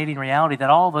dominating reality that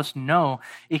all of us know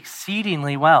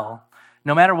exceedingly well.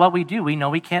 No matter what we do, we know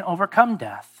we can't overcome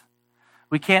death.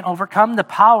 We can't overcome the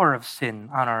power of sin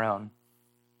on our own.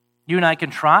 You and I can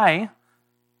try.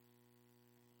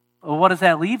 Well, what does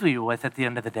that leave you with at the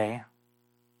end of the day?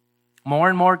 More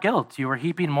and more guilt. You are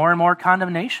heaping more and more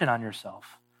condemnation on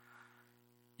yourself.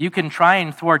 You can try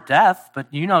and thwart death,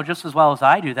 but you know just as well as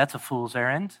I do that's a fool's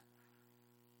errand.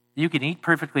 You can eat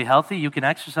perfectly healthy. You can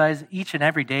exercise each and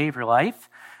every day of your life,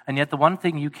 and yet the one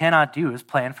thing you cannot do is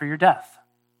plan for your death.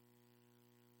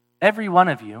 Every one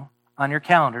of you on your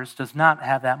calendars does not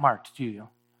have that marked, do you?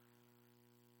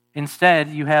 Instead,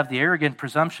 you have the arrogant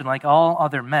presumption, like all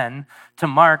other men, to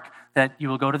mark that you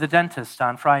will go to the dentist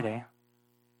on Friday.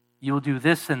 You will do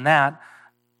this and that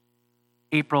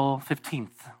April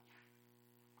 15th.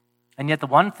 And yet the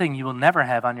one thing you will never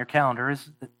have on your calendar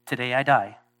is that today I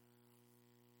die.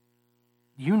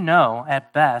 You know,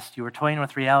 at best, you are toying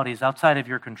with realities outside of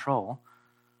your control.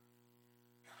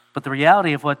 But the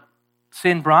reality of what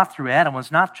sin brought through Adam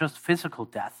was not just physical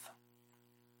death.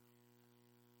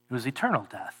 It was eternal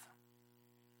death.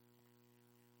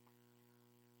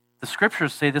 The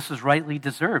scriptures say this is rightly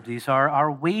deserved. These are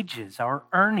our wages, our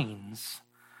earnings.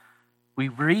 We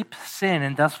reap sin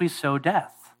and thus we sow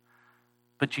death.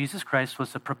 But Jesus Christ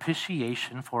was the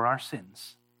propitiation for our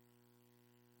sins.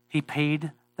 He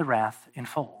paid the wrath in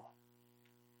full.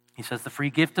 He says the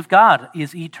free gift of God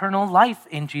is eternal life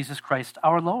in Jesus Christ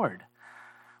our Lord.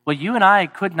 What you and I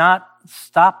could not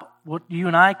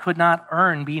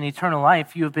earn being eternal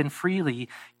life, you have been freely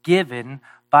given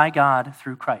by God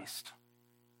through Christ.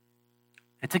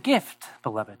 It's a gift,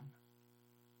 beloved.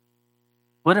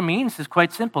 What it means is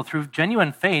quite simple. Through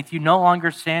genuine faith, you no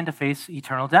longer stand to face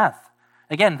eternal death.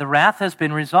 Again, the wrath has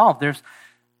been resolved. There's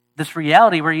this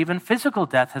reality where even physical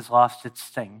death has lost its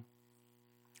sting.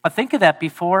 But think of that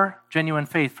before genuine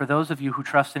faith, for those of you who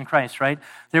trust in Christ, right?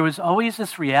 There was always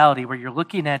this reality where you're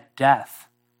looking at death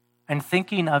and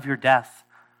thinking of your death,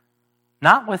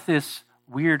 not with this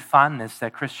weird fondness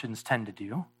that Christians tend to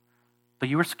do, but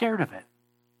you were scared of it.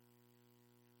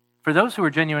 For those who are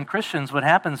genuine Christians, what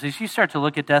happens is you start to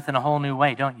look at death in a whole new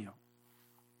way, don't you?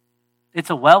 It's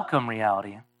a welcome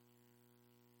reality.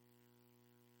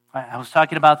 I was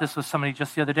talking about this with somebody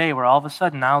just the other day where all of a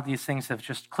sudden now these things have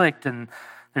just clicked and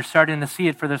they're starting to see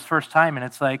it for this first time, and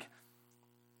it's like,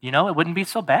 it wouldn't be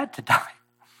so bad to die.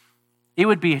 It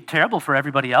would be terrible for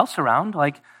everybody else around.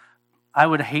 Like, I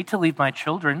would hate to leave my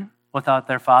children without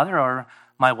their father or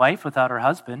my wife without her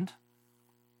husband,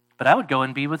 but I would go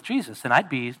and be with Jesus, and I'd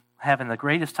be having the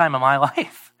greatest time of my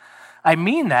life. I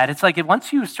mean that. It's like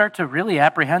once you start to really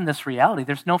apprehend this reality,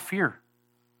 there's no fear.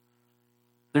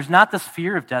 There's not this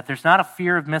fear of death. There's not a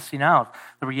fear of missing out.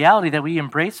 The reality that we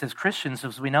embrace as Christians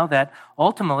is we know that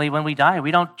ultimately when we die,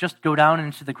 we don't just go down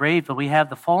into the grave, but we have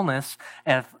the fullness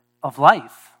of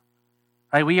life.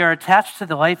 Right? We are attached to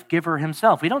the life giver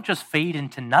himself. We don't just fade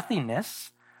into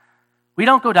nothingness. We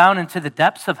don't go down into the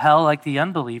depths of hell like the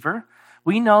unbeliever.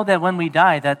 We know that when we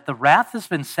die, that the wrath has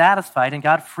been satisfied and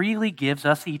God freely gives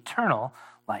us eternal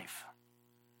life.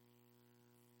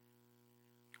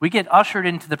 We get ushered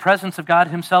into the presence of God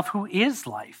himself, who is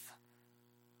life.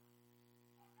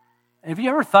 Have you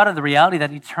ever thought of the reality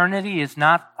that eternity is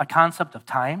not a concept of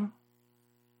time?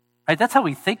 Right? That's how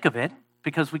we think of it,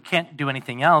 because we can't do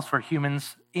anything else. We're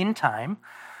humans in time.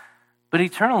 But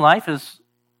eternal life is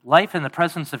life in the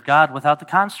presence of God without the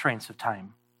constraints of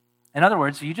time. In other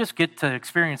words, you just get to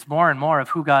experience more and more of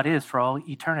who God is for all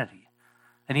eternity.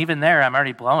 And even there, I'm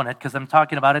already blowing it because I'm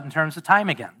talking about it in terms of time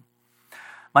again.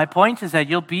 My point is that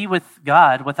you'll be with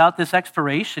God without this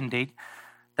expiration date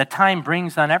that time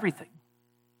brings on everything.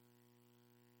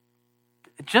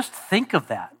 Just think of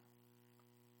that.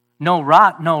 No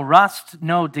rot, no rust,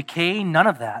 no decay, none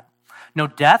of that. No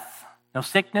death, no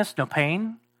sickness, no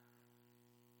pain.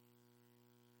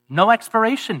 No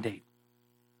expiration date.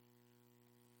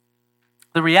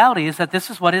 The reality is that this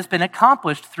is what has been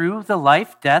accomplished through the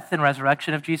life, death, and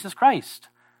resurrection of Jesus Christ.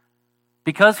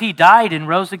 Because he died and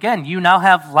rose again, you now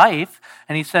have life.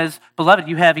 And he says, beloved,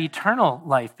 you have eternal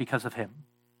life because of him.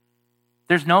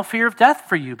 There's no fear of death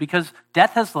for you because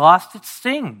death has lost its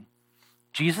sting.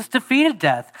 Jesus defeated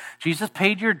death. Jesus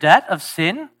paid your debt of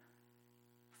sin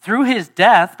through his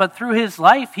death, but through his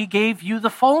life, he gave you the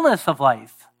fullness of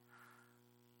life.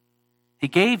 He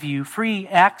gave you free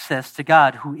access to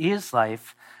God, who is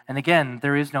life. And again,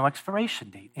 there is no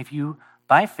expiration date if you,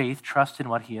 by faith, trust in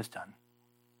what he has done.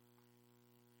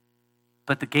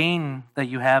 But the gain that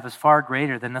you have is far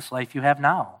greater than this life you have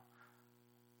now.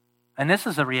 And this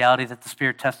is a reality that the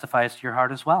Spirit testifies to your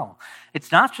heart as well.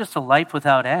 It's not just a life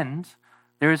without end.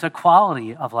 There is a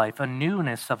quality of life, a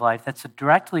newness of life that's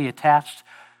directly attached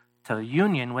to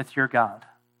union with your God.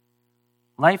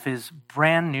 Life is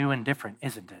brand new and different,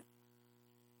 isn't it?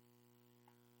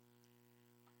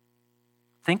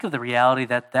 Think of the reality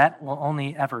that that will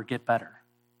only ever get better.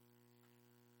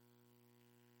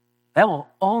 That will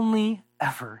only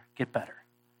ever get better.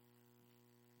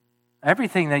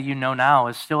 Everything that you know now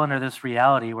is still under this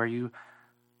reality where you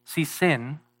see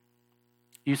sin.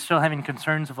 You're still having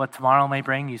concerns of what tomorrow may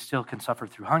bring. You still can suffer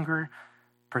through hunger,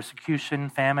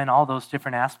 persecution, famine, all those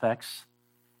different aspects.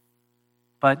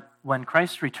 But when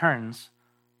Christ returns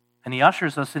and he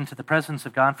ushers us into the presence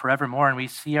of God forevermore and we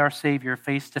see our Savior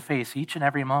face to face, each and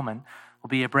every moment will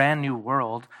be a brand new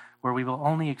world where we will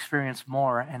only experience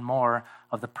more and more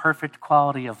of the perfect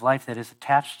quality of life that is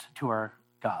attached to our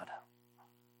God.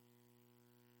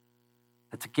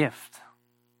 It's a gift.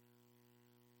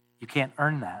 You can't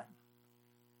earn that.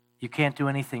 You can't do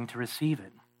anything to receive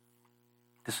it.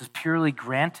 This is purely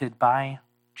granted by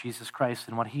Jesus Christ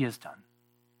and what he has done.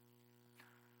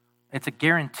 It's a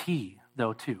guarantee,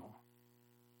 though, too.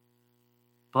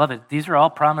 Beloved, these are all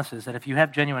promises that if you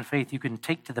have genuine faith, you can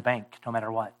take to the bank no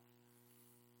matter what.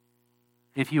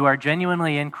 If you are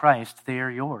genuinely in Christ, they are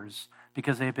yours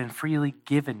because they have been freely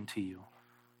given to you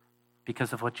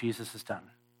because of what Jesus has done.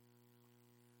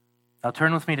 Now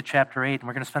turn with me to chapter 8, and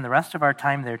we're going to spend the rest of our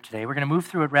time there today. We're going to move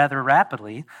through it rather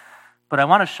rapidly, but I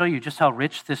want to show you just how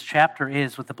rich this chapter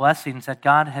is with the blessings that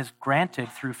God has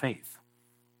granted through faith.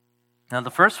 Now the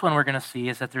first one we're going to see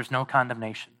is that there's no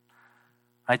condemnation.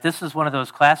 Right? This is one of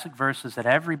those classic verses that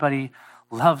everybody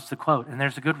loves to quote, and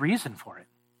there's a good reason for it.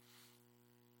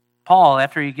 Paul,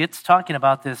 after he gets talking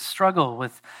about this struggle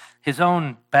with his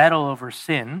own battle over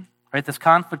sin, right, this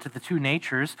conflict of the two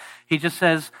natures, he just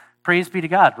says, praise be to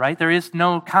God, right? There is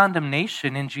no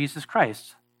condemnation in Jesus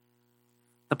Christ.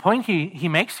 The point he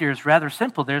makes here is rather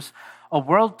simple. There's a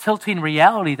world-tilting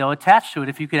reality, though, attached to it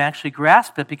if you can actually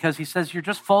grasp it, because he says you're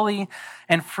just fully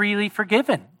and freely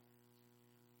forgiven.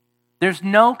 There's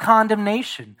no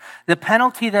condemnation. The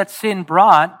penalty that sin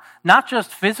brought, not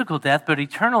just physical death, but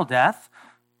eternal death,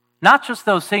 not just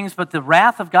those things, but the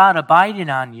wrath of God abiding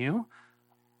on you,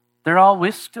 they're all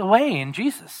whisked away in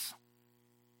Jesus.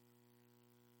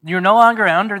 You're no longer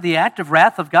under the active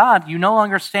wrath of God. You no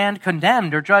longer stand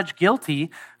condemned or judged guilty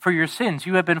for your sins.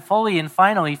 You have been fully and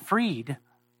finally freed.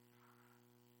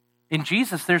 In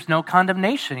Jesus, there's no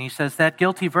condemnation. He says that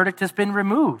guilty verdict has been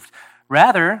removed.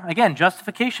 Rather, again,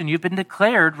 justification. You've been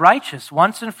declared righteous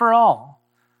once and for all.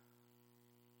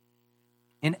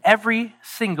 In every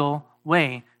single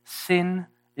way, sin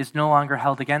is no longer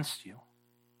held against you.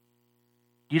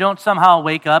 You don't somehow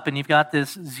wake up and you've got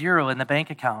this zero in the bank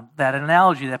account. That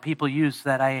analogy that people use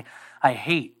that I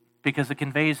hate because it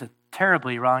conveys a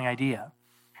terribly wrong idea.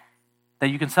 That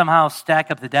you can somehow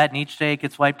stack up the debt and each day it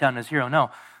gets wiped down to zero.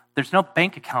 No, there's no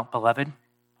bank account, beloved.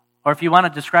 Or if you want to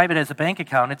describe it as a bank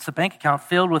account, it's a bank account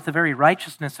filled with the very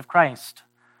righteousness of Christ.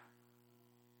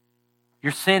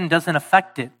 Your sin doesn't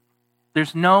affect it.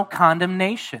 There's no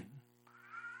condemnation.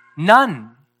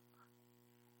 None.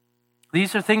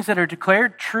 These are things that are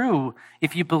declared true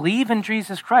if you believe in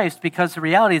Jesus Christ, because the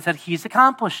reality is that he's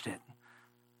accomplished it.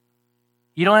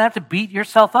 You don't have to beat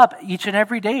yourself up each and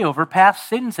every day over past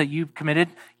sins that you've committed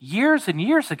years and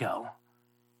years ago.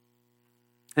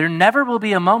 There never will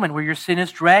be a moment where your sin is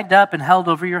dragged up and held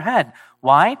over your head.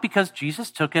 Why? Because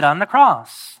Jesus took it on the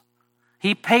cross.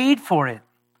 He paid for it.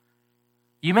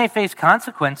 You may face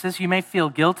consequences. You may feel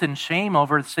guilt and shame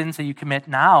over the sins that you commit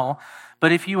now.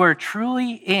 But if you are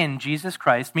truly in Jesus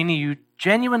Christ, meaning you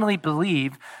genuinely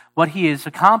believe what he has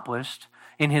accomplished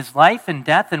in his life and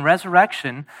death and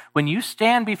resurrection, when you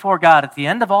stand before God at the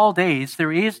end of all days,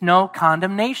 there is no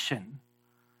condemnation.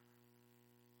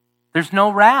 There's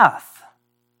no wrath.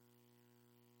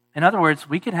 In other words,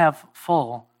 we can have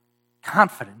full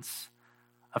confidence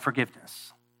of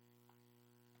forgiveness.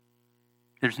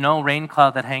 There's no rain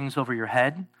cloud that hangs over your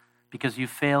head because you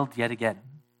failed yet again.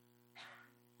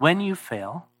 When you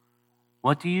fail,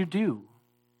 what do?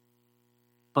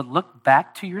 But look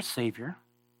back to your Savior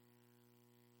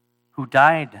who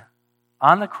died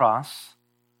on the cross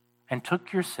and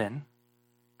took your sin,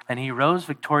 and he rose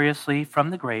victoriously from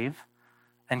the grave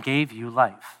and gave you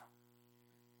life.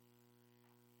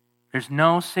 There's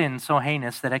no sin so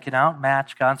heinous that it can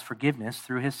outmatch God's forgiveness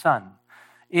through his Son,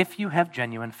 if you have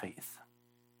genuine faith.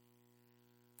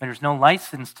 There's no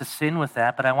license to sin with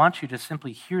that, but I want you to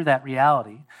simply hear that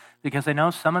reality, because I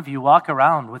know some of you walk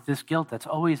around with this guilt that's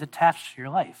always attached to your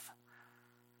life.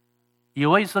 You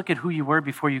always look at who you were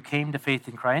before you came to faith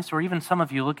in Christ, or even some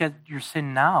of you look at your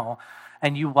sin now,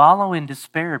 and you wallow in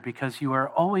despair because you are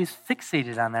always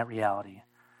fixated on that reality.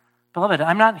 Beloved,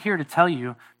 I'm not here to tell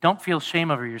you don't feel shame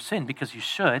over your sin, because you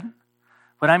should.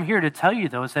 What I'm here to tell you,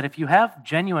 though, is that if you have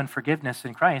genuine forgiveness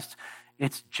in Christ,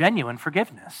 it's genuine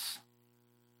forgiveness.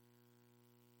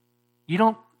 You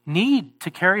don't need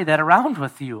to carry that around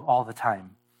with you all the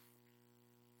time.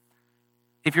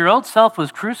 If your old self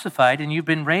was crucified and you've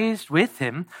been raised with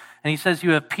him, and he says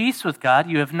you have peace with God,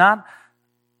 you have not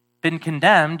been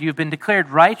condemned, you've been declared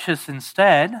righteous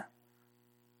instead,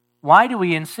 why do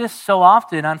we insist so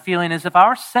often on feeling as if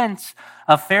our sense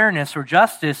of fairness or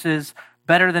justice is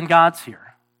better than God's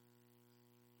here?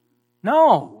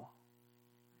 No.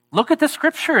 Look at the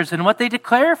scriptures and what they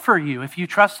declare for you if you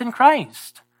trust in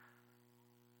Christ.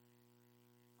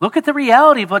 Look at the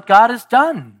reality of what God has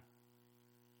done.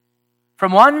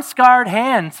 From one scarred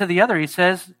hand to the other, he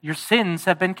says, your sins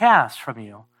have been cast from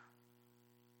you.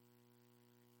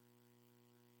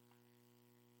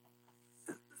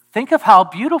 Think of how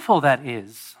beautiful that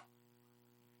is.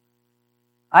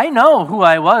 I know who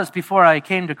I was before I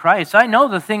came to Christ. I know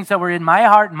the things that were in my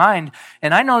heart and mind,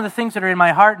 and I know the things that are in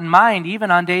my heart and mind even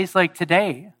on days like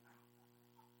today.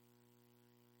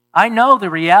 I know the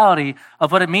reality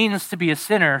of what it means to be a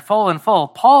sinner, full and full.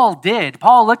 Paul did.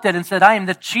 Paul looked at it and said, I am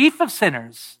the chief of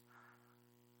sinners.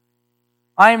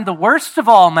 I am the worst of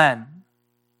all men.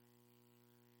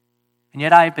 And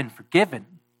yet I have been forgiven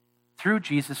through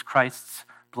Jesus Christ's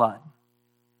blood.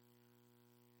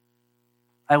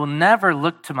 I will never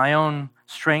look to my own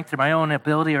strength or my own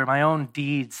ability or my own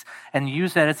deeds and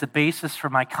use that as a basis for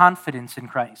my confidence in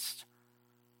Christ.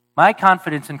 My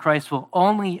confidence in Christ will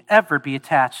only ever be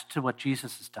attached to what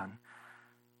Jesus has done.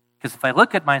 Because if I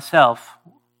look at myself,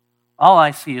 all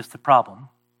I see is the problem.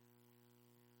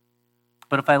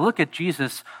 But if I look at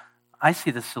Jesus, I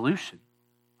see the solution.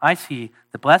 I see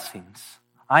the blessings.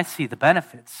 I see the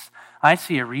benefits. I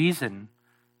see a reason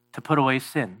to put away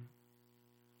sin.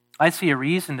 I see a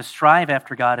reason to strive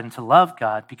after God and to love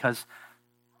God, because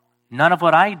none of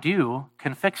what I do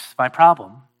can fix my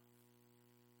problem.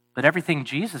 But everything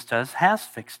Jesus does has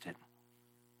fixed it.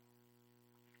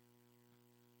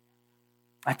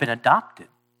 I've been adopted.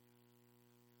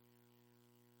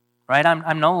 Right?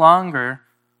 I'm no longer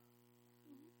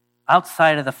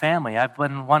outside of the family. I've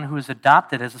been one who is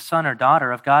adopted as a son or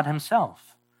daughter of God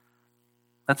himself.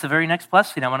 That's the very next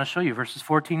blessing I want to show you, verses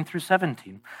 14 through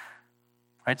 17.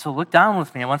 Right? So look down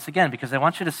with me once again, because I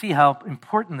want you to see how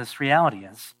important this reality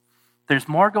is. There's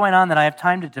more going on than I have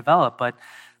time to develop, but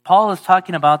Paul is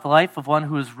talking about the life of one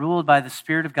who is ruled by the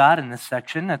Spirit of God in this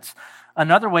section. That's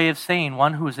another way of saying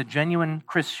one who is a genuine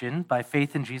Christian by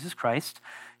faith in Jesus Christ.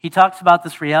 He talks about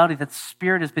this reality that the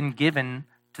Spirit has been given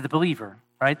to the believer,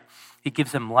 right? He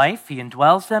gives them life, he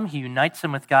indwells them, he unites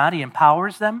them with God, he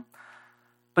empowers them.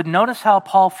 But notice how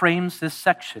Paul frames this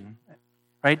section,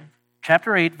 right?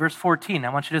 Chapter 8, verse 14, I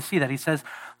want you to see that. He says,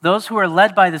 those who are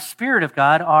led by the Spirit of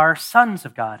God are sons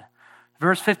of God.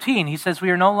 Verse 15, he says,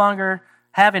 we are no longer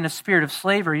having a spirit of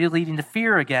slavery leading to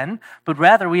fear again, but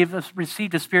rather we have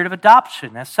received a spirit of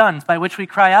adoption as sons, by which we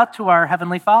cry out to our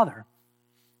Heavenly Father.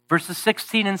 Verses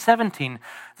 16 and 17,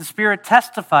 the Spirit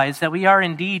testifies that we are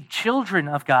indeed children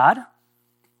of God,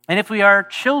 and if we are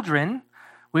children,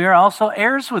 we are also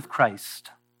heirs with Christ.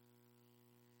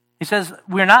 He says,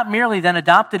 we're not merely then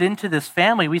adopted into this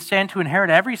family, we stand to inherit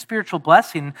every spiritual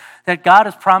blessing that God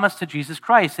has promised to Jesus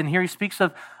Christ. And here he speaks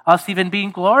of us even being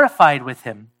glorified with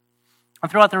him. And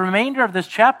throughout the remainder of this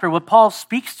chapter, what Paul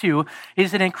speaks to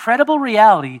is an incredible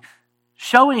reality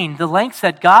showing the lengths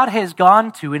that God has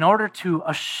gone to in order to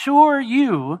assure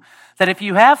you that if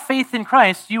you have faith in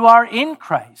Christ, you are in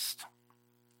Christ.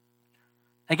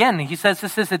 Again, he says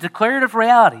this is a declarative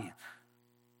reality.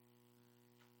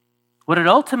 What it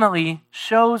ultimately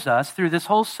shows us through this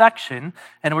whole section,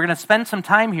 and we're going to spend some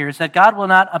time here, is that God will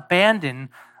not abandon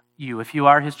you if you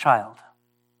are his child.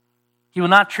 He will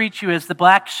not treat you as the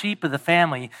black sheep of the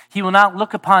family. He will not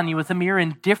look upon you with a mere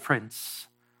indifference.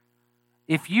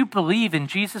 If you believe in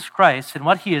Jesus Christ and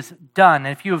what he has done,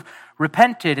 and if you have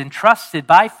repented and trusted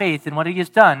by faith in what he has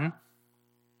done,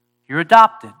 you're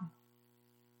adopted.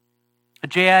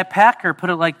 J.I. Packer put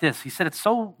it like this. He said it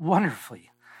so wonderfully.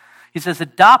 He says,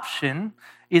 adoption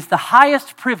is the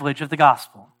highest privilege of the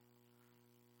gospel.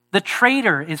 The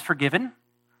traitor is forgiven,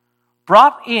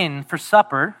 brought in for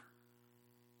supper,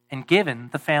 and given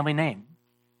the family name.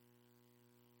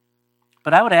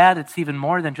 But I would add it's even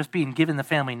more than just being given the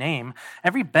family name.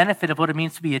 Every benefit of what it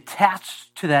means to be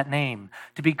attached to that name,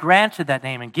 to be granted that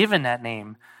name and given that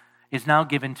name, is now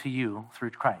given to you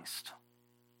through Christ.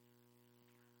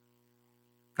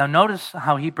 Now notice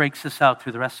how he breaks this out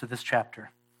through the rest of this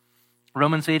chapter.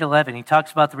 Romans 8:11, he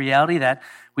talks about the reality that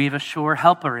we have a sure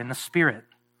helper in the Spirit.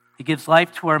 He gives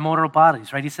life to our mortal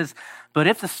bodies, right? He says, but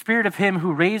if the Spirit of him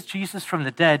who raised Jesus from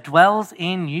the dead dwells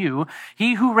in you,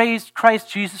 he who raised Christ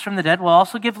Jesus from the dead will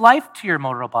also give life to your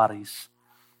mortal bodies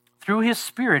through his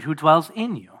Spirit who dwells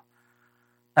in you.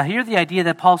 Now here the idea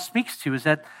that Paul speaks to is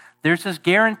that there's this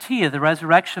guarantee of the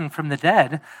resurrection from the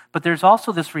dead, but there's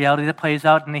also this reality that plays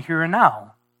out in the here and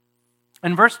now.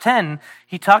 In verse 10,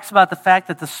 he talks about the fact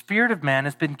that the spirit of man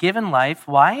has been given life.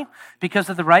 Why? Because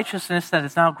of the righteousness that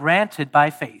is now granted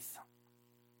by faith.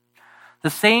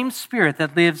 The same Spirit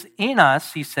that lives in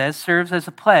us, he says, serves as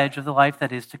a pledge of the life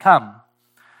that is to come.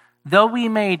 Though we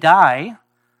may die,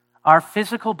 our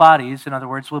physical bodies, in other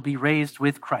words, will be raised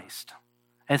with Christ,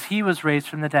 as he was raised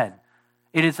from the dead.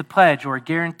 It is a pledge or a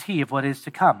guarantee of what is to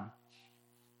come.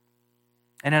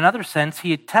 In another sense,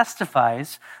 he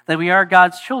testifies that we are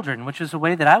God's children, which is a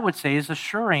way that I would say is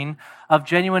assuring of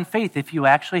genuine faith if you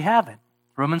actually have it.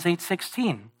 Romans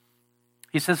 8:16.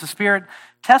 He says the Spirit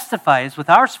testifies with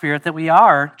our spirit that we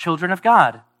are children of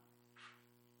God.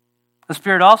 The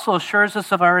Spirit also assures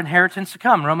us of our inheritance to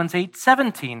come. Romans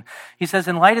 8:17. He says,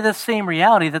 in light of this same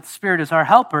reality that the Spirit is our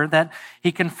helper, that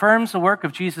he confirms the work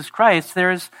of Jesus Christ,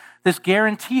 there is this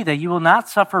guarantee that you will not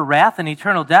suffer wrath and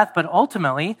eternal death, but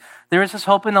ultimately there is this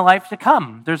hope in the life to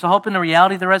come. There's a hope in the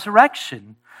reality of the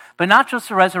resurrection. But not just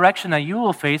the resurrection that you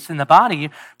will face in the body,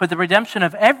 but the redemption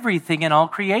of everything in all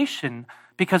creation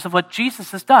because of what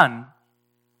Jesus has done.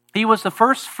 He was the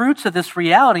first fruits of this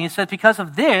reality. He said, because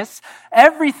of this,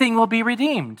 everything will be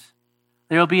redeemed.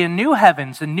 There will be a new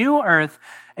heavens, a new earth,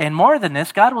 and more than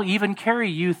this, God will even carry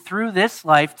you through this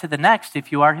life to the next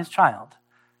if you are his child.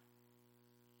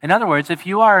 In other words, if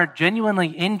you are genuinely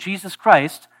in Jesus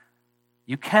Christ,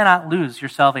 you cannot lose your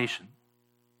salvation.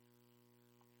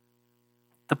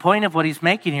 The point of what he's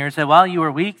making here is that while you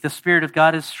are weak, the Spirit of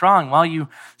God is strong. While you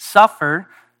suffer,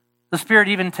 the Spirit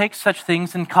even takes such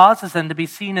things and causes them to be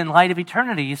seen in light of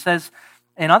eternity. He says,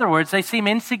 in other words, they seem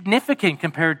insignificant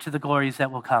compared to the glories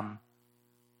that will come.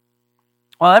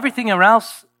 While everything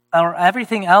else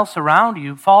around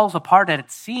you falls apart as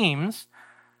it seems,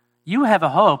 you have a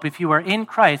hope, if you are in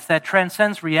Christ, that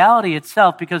transcends reality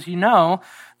itself because you know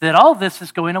that all this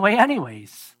is going away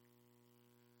anyways.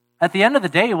 At the end of the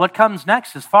day, what comes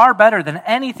next is far better than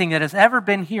anything that has ever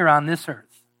been here on this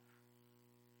earth.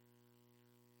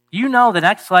 You know the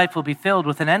next life will be filled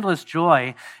with an endless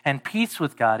joy and peace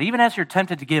with God. Even as you're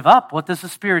tempted to give up, what does the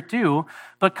Spirit do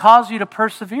but cause you to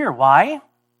persevere? Why?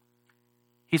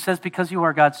 He says, because you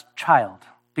are God's child,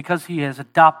 because he has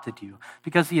adopted you,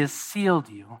 because he has sealed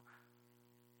you,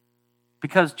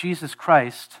 because Jesus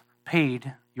Christ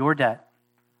paid your debt.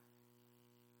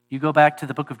 You go back to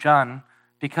the book of John,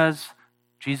 because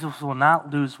Jesus will not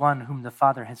lose one whom the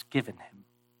Father has given him.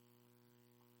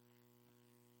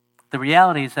 The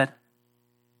reality is that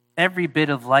every bit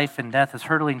of life and death is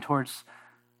hurtling towards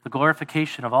the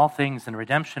glorification of all things and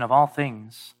redemption of all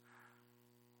things.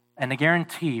 And the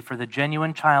guarantee for the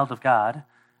genuine child of God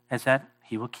is that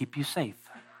he will keep you safe.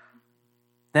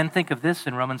 Then think of this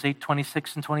in Romans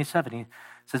 8:26 and 27. He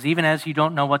says, even as you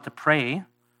don't know what to pray,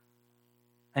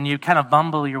 and you kind of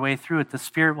bumble your way through it, the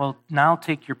Spirit will now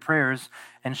take your prayers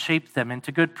and shape them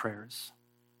into good prayers.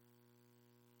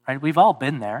 Right? We've all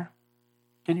been there.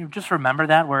 Can you just remember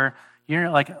that, where you're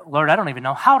like, Lord, I don't even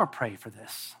know how to pray for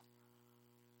this.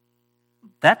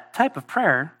 That type of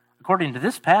prayer, according to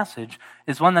this passage,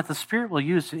 is one that the Spirit will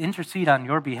use to intercede on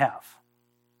your behalf.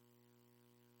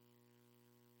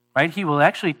 Right? He will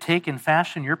actually take and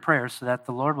fashion your prayers so that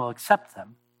the Lord will accept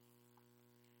them.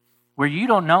 Where you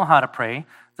don't know how to pray,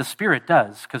 the Spirit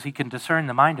does, because he can discern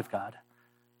the mind of God.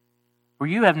 Where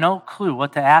you have no clue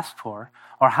what to ask for,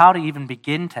 or how to even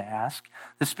begin to ask.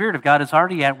 The Spirit of God is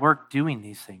already at work doing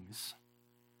these things.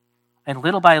 And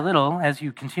little by little, as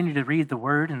you continue to read the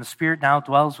Word and the Spirit now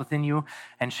dwells within you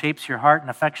and shapes your heart and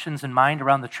affections and mind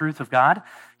around the truth of God,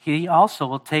 He also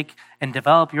will take and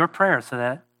develop your prayers so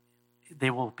that they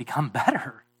will become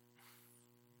better.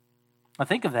 Now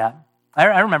think of that.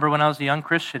 I remember when I was a young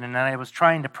Christian and I was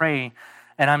trying to pray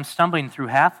and I'm stumbling through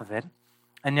half of it.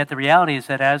 And yet the reality is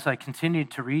that as I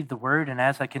continued to read the Word and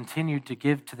as I continued to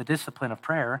give to the discipline of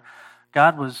prayer,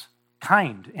 God was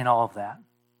kind in all of that.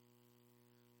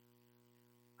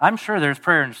 I'm sure there's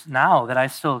prayers now that I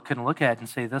still can look at and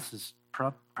say, this is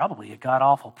probably a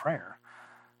god-awful prayer.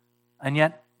 And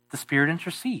yet, the Spirit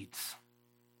intercedes.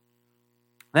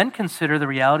 Then consider the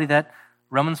reality that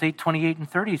Romans 8, 28 and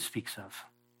 30 speaks of.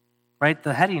 Right?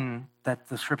 The heading that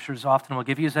the Scriptures often will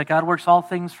give you is that God works all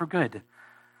things for good.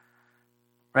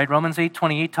 Right? Romans 8,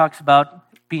 28 talks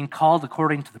about being called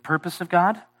according to the purpose of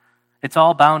God. It's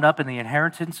all bound up in the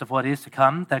inheritance of what is to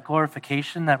come, that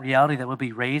glorification, that reality that will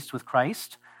be raised with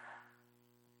Christ.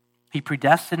 He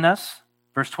predestined us,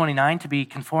 verse 29, to be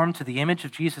conformed to the image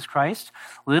of Jesus Christ.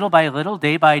 Little by little,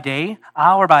 day by day,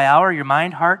 hour by hour, your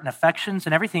mind, heart, and affections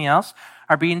and everything else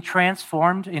are being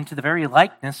transformed into the very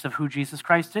likeness of who Jesus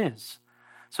Christ is.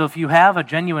 So if you have a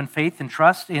genuine faith and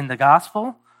trust in the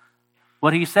gospel,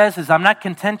 what he says is, I'm not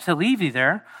content to leave you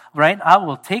there, right? I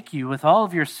will take you with all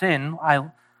of your sin.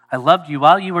 I loved you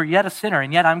while you were yet a sinner,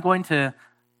 and yet I'm going to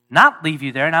not leave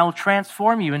you there, and I will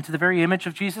transform you into the very image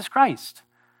of Jesus Christ.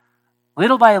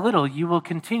 Little by little, you will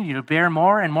continue to bear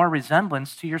more and more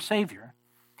resemblance to your Savior.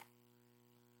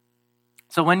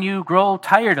 So when you grow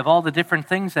tired of all the different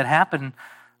things that happen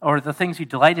or the things you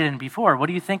delighted in before, what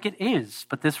do you think it is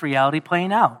but this reality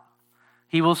playing out?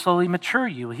 He will slowly mature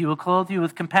you. He will clothe you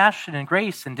with compassion and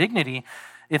grace and dignity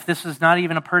if this is not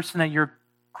even a person that you're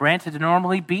granted to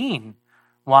normally being.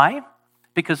 Why?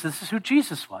 Because this is who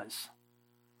Jesus was.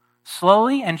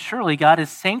 Slowly and surely, God is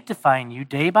sanctifying you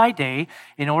day by day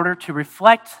in order to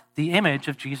reflect the image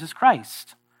of Jesus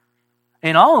Christ.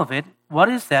 In all of it, what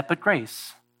is that but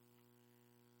grace?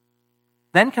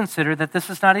 Then consider that this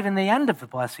is not even the end of the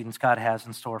blessings God has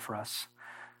in store for us.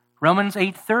 Romans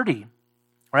 8:30,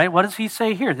 right? What does he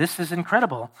say here? This is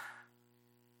incredible.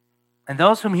 And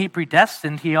those whom he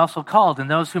predestined, he also called.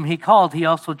 And those whom he called, he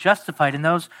also justified. And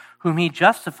those whom he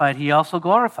justified, he also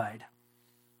glorified.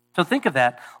 So think of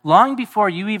that. Long before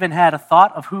you even had a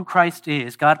thought of who Christ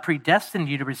is, God predestined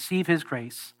you to receive his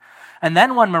grace. And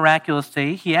then one miraculous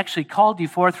day, he actually called you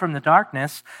forth from the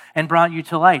darkness and brought you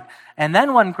to light. And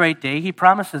then one great day, he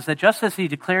promises that just as he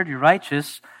declared you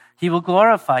righteous, he will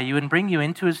glorify you and bring you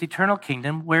into his eternal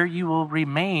kingdom where you will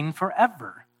remain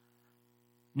forever.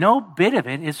 No bit of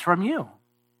it is from you.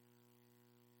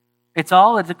 It's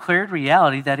all a declared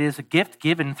reality that is a gift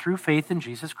given through faith in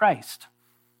Jesus Christ.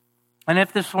 And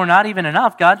if this were not even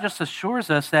enough, God just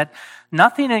assures us that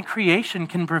nothing in creation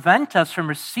can prevent us from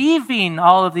receiving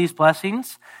all of these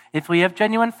blessings if we have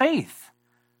genuine faith.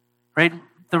 Right?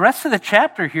 The rest of the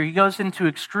chapter here, he goes into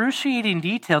excruciating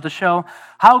detail to show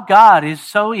how God is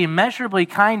so immeasurably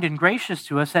kind and gracious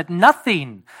to us that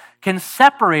nothing can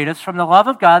separate us from the love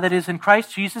of God that is in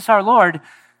Christ Jesus our Lord.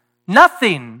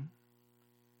 Nothing.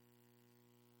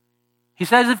 He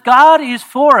says, if God is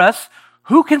for us,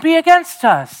 who can be against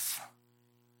us?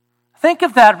 Think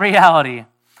of that reality.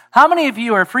 How many of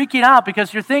you are freaking out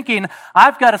because you're thinking,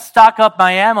 I've got to stock up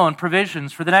my ammo and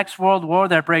provisions for the next world war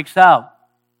that breaks out?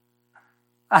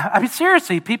 I mean,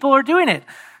 seriously, people are doing it.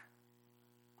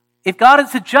 If God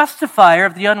is the justifier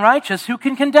of the unrighteous, who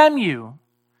can condemn you?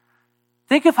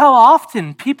 Think of how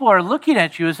often people are looking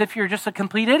at you as if you're just a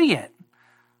complete idiot.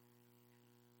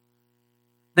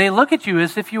 They look at you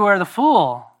as if you are the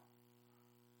fool.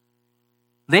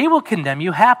 They will condemn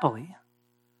you happily.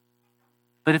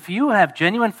 But if you have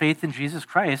genuine faith in Jesus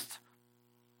Christ,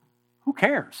 who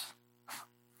cares?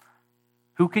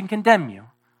 Who can condemn you?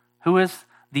 Who is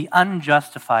the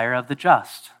unjustifier of the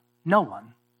just? No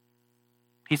one.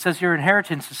 He says your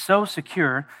inheritance is so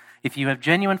secure if you have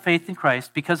genuine faith in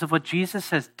Christ because of what Jesus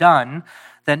has done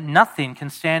that nothing can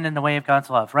stand in the way of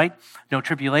God's love, right? No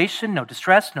tribulation, no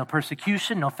distress, no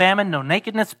persecution, no famine, no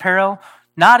nakedness, peril,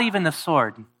 not even the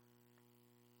sword.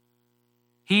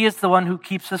 He is the one who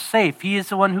keeps us safe. He is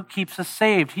the one who keeps us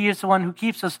saved. He is the one who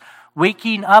keeps us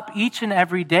waking up each and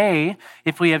every day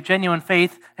if we have genuine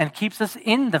faith and keeps us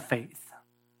in the faith.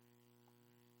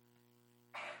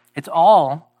 It's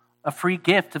all a free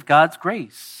gift of God's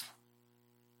grace.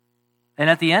 And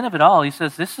at the end of it all, he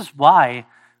says, this is why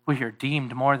we are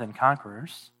deemed more than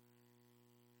conquerors.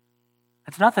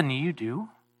 It's nothing you do.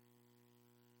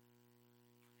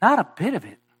 Not a bit of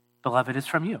it, beloved, is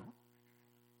from you.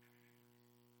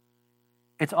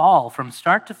 It's all, from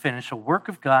start to finish, a work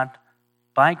of God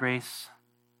by grace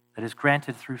that is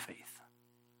granted through faith.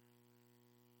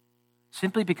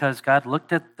 Simply because God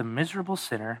looked at the miserable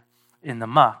sinner in the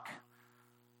muck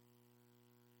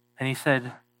and he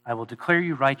said, I will declare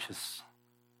you righteous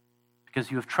because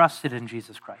you have trusted in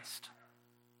Jesus Christ.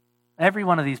 Every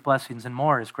one of these blessings and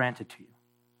more is granted to you.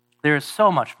 There is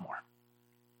so much more.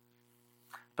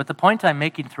 But the point I'm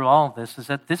making through all of this is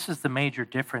that this is the major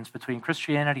difference between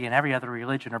Christianity and every other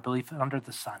religion or belief under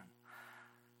the sun.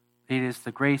 It is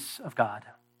the grace of God.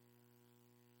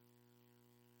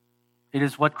 It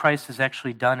is what Christ has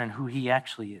actually done and who he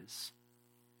actually is.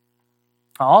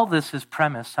 All this is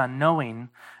premised on knowing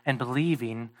and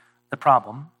believing the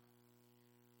problem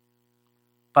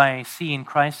by seeing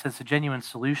Christ as a genuine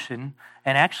solution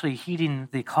and actually heeding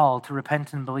the call to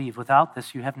repent and believe. Without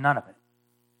this, you have none of it.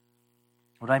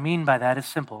 What I mean by that is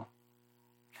simple.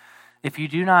 If you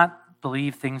do not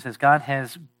believe things as God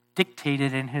has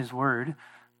dictated in his word,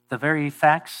 the very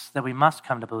facts that we must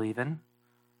come to believe in,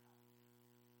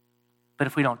 but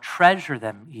if we don't treasure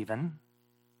them even,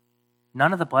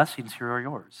 none of the blessings here are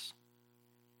yours.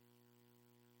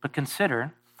 But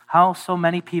consider how so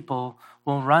many people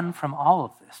will run from all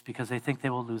of this because they think they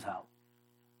will lose out.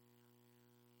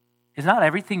 Is not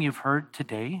everything you've heard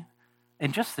today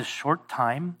in just this short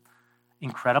time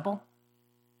incredible?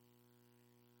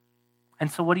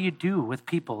 And so what do you do with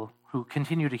people who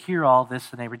continue to hear all this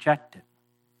and they reject it?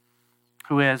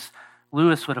 Who, as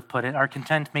Lewis would have put it, are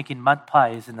content making mud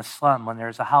pies in the slum when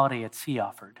there's a holiday at sea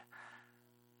offered.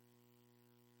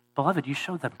 Beloved, you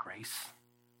show them grace.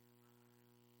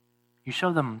 You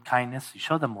show them kindness. You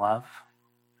show them love.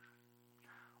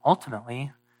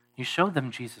 Ultimately, you show them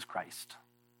Jesus Christ.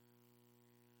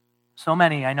 So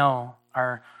many, I know,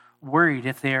 are worried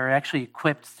if they are actually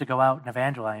equipped to go out and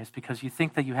evangelize because you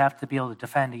think that you have to be able to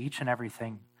defend each and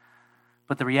everything.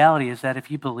 But the reality is that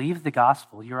if you believe the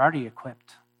gospel, you're already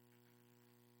equipped.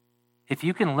 If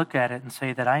you can look at it and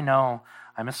say that I know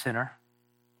I'm a sinner,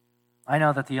 I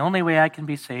know that the only way I can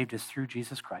be saved is through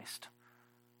Jesus Christ.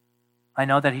 I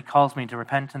know that he calls me to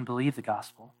repent and believe the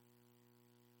gospel.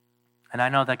 And I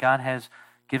know that God has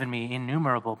given me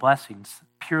innumerable blessings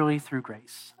purely through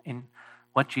grace in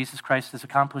what Jesus Christ has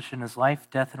accomplished in his life,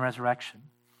 death, and resurrection.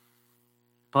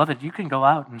 Beloved, you can go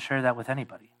out and share that with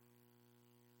anybody.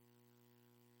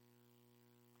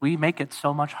 We make it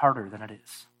so much harder than it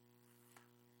is.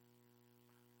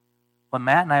 What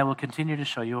Matt and I will continue to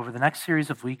show you over the next series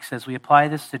of weeks as we apply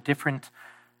this to different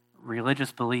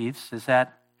religious beliefs is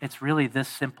that it's really this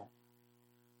simple.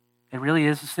 It really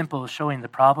is as simple as showing the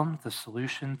problem, the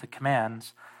solution, the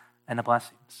commands, and the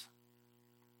blessings.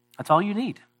 That's all you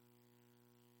need.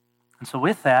 And so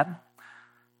with that,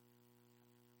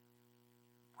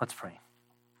 let's pray.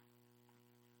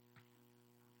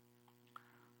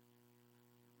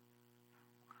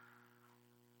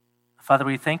 Father,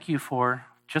 we thank you for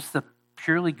just the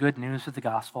purely good news of the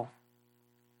gospel.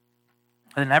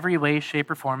 And in every way, shape,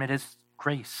 or form, it is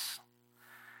grace.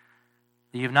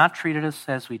 That you have not treated us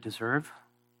as we deserve,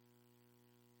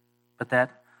 but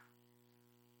that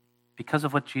because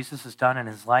of what Jesus has done in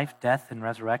his life, death, and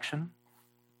resurrection,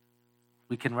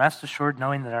 we can rest assured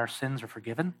knowing that our sins are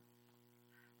forgiven.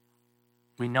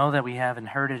 We know that we have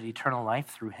inherited eternal life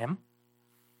through him.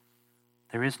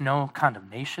 There is no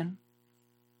condemnation.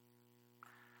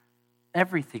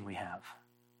 Everything we have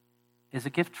is a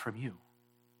gift from you.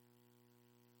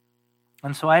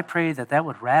 And so I pray that that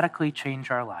would radically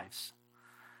change our lives,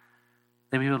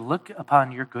 that we would look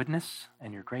upon your goodness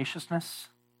and your graciousness,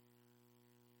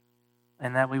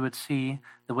 and that we would see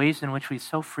the ways in which we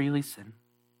so freely sin,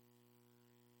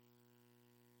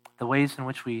 the ways in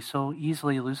which we so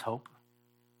easily lose hope,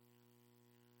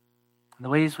 and the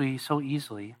ways we so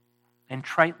easily and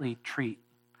tritely treat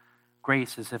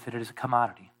grace as if it is a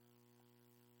commodity,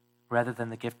 rather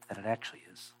than the gift that it actually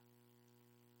is.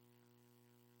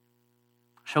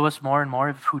 Show us more and more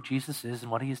of who Jesus is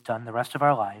and what he has done the rest of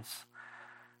our lives,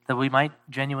 that we might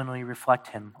genuinely reflect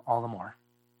him all the more,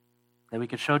 that we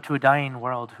could show to a dying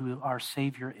world who our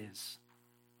Savior is,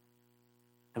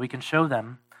 that we can show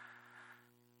them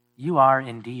you are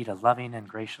indeed a loving and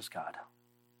gracious God.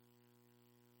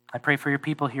 I pray for your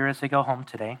people here as they go home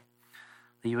today,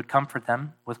 that you would comfort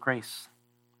them with grace.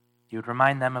 You would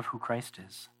remind them of who Christ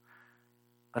is.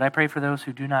 But I pray for those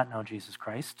who do not know Jesus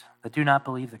Christ, that do not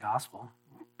believe the gospel.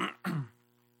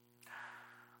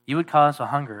 You would cause a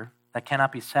hunger that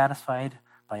cannot be satisfied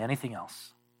by anything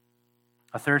else,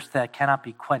 a thirst that cannot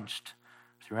be quenched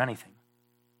through anything,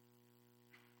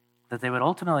 that they would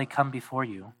ultimately come before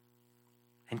you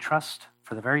and trust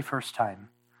for the very first time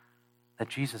that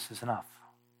Jesus is enough.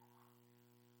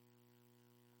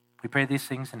 We pray these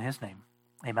things in his name.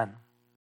 Amen.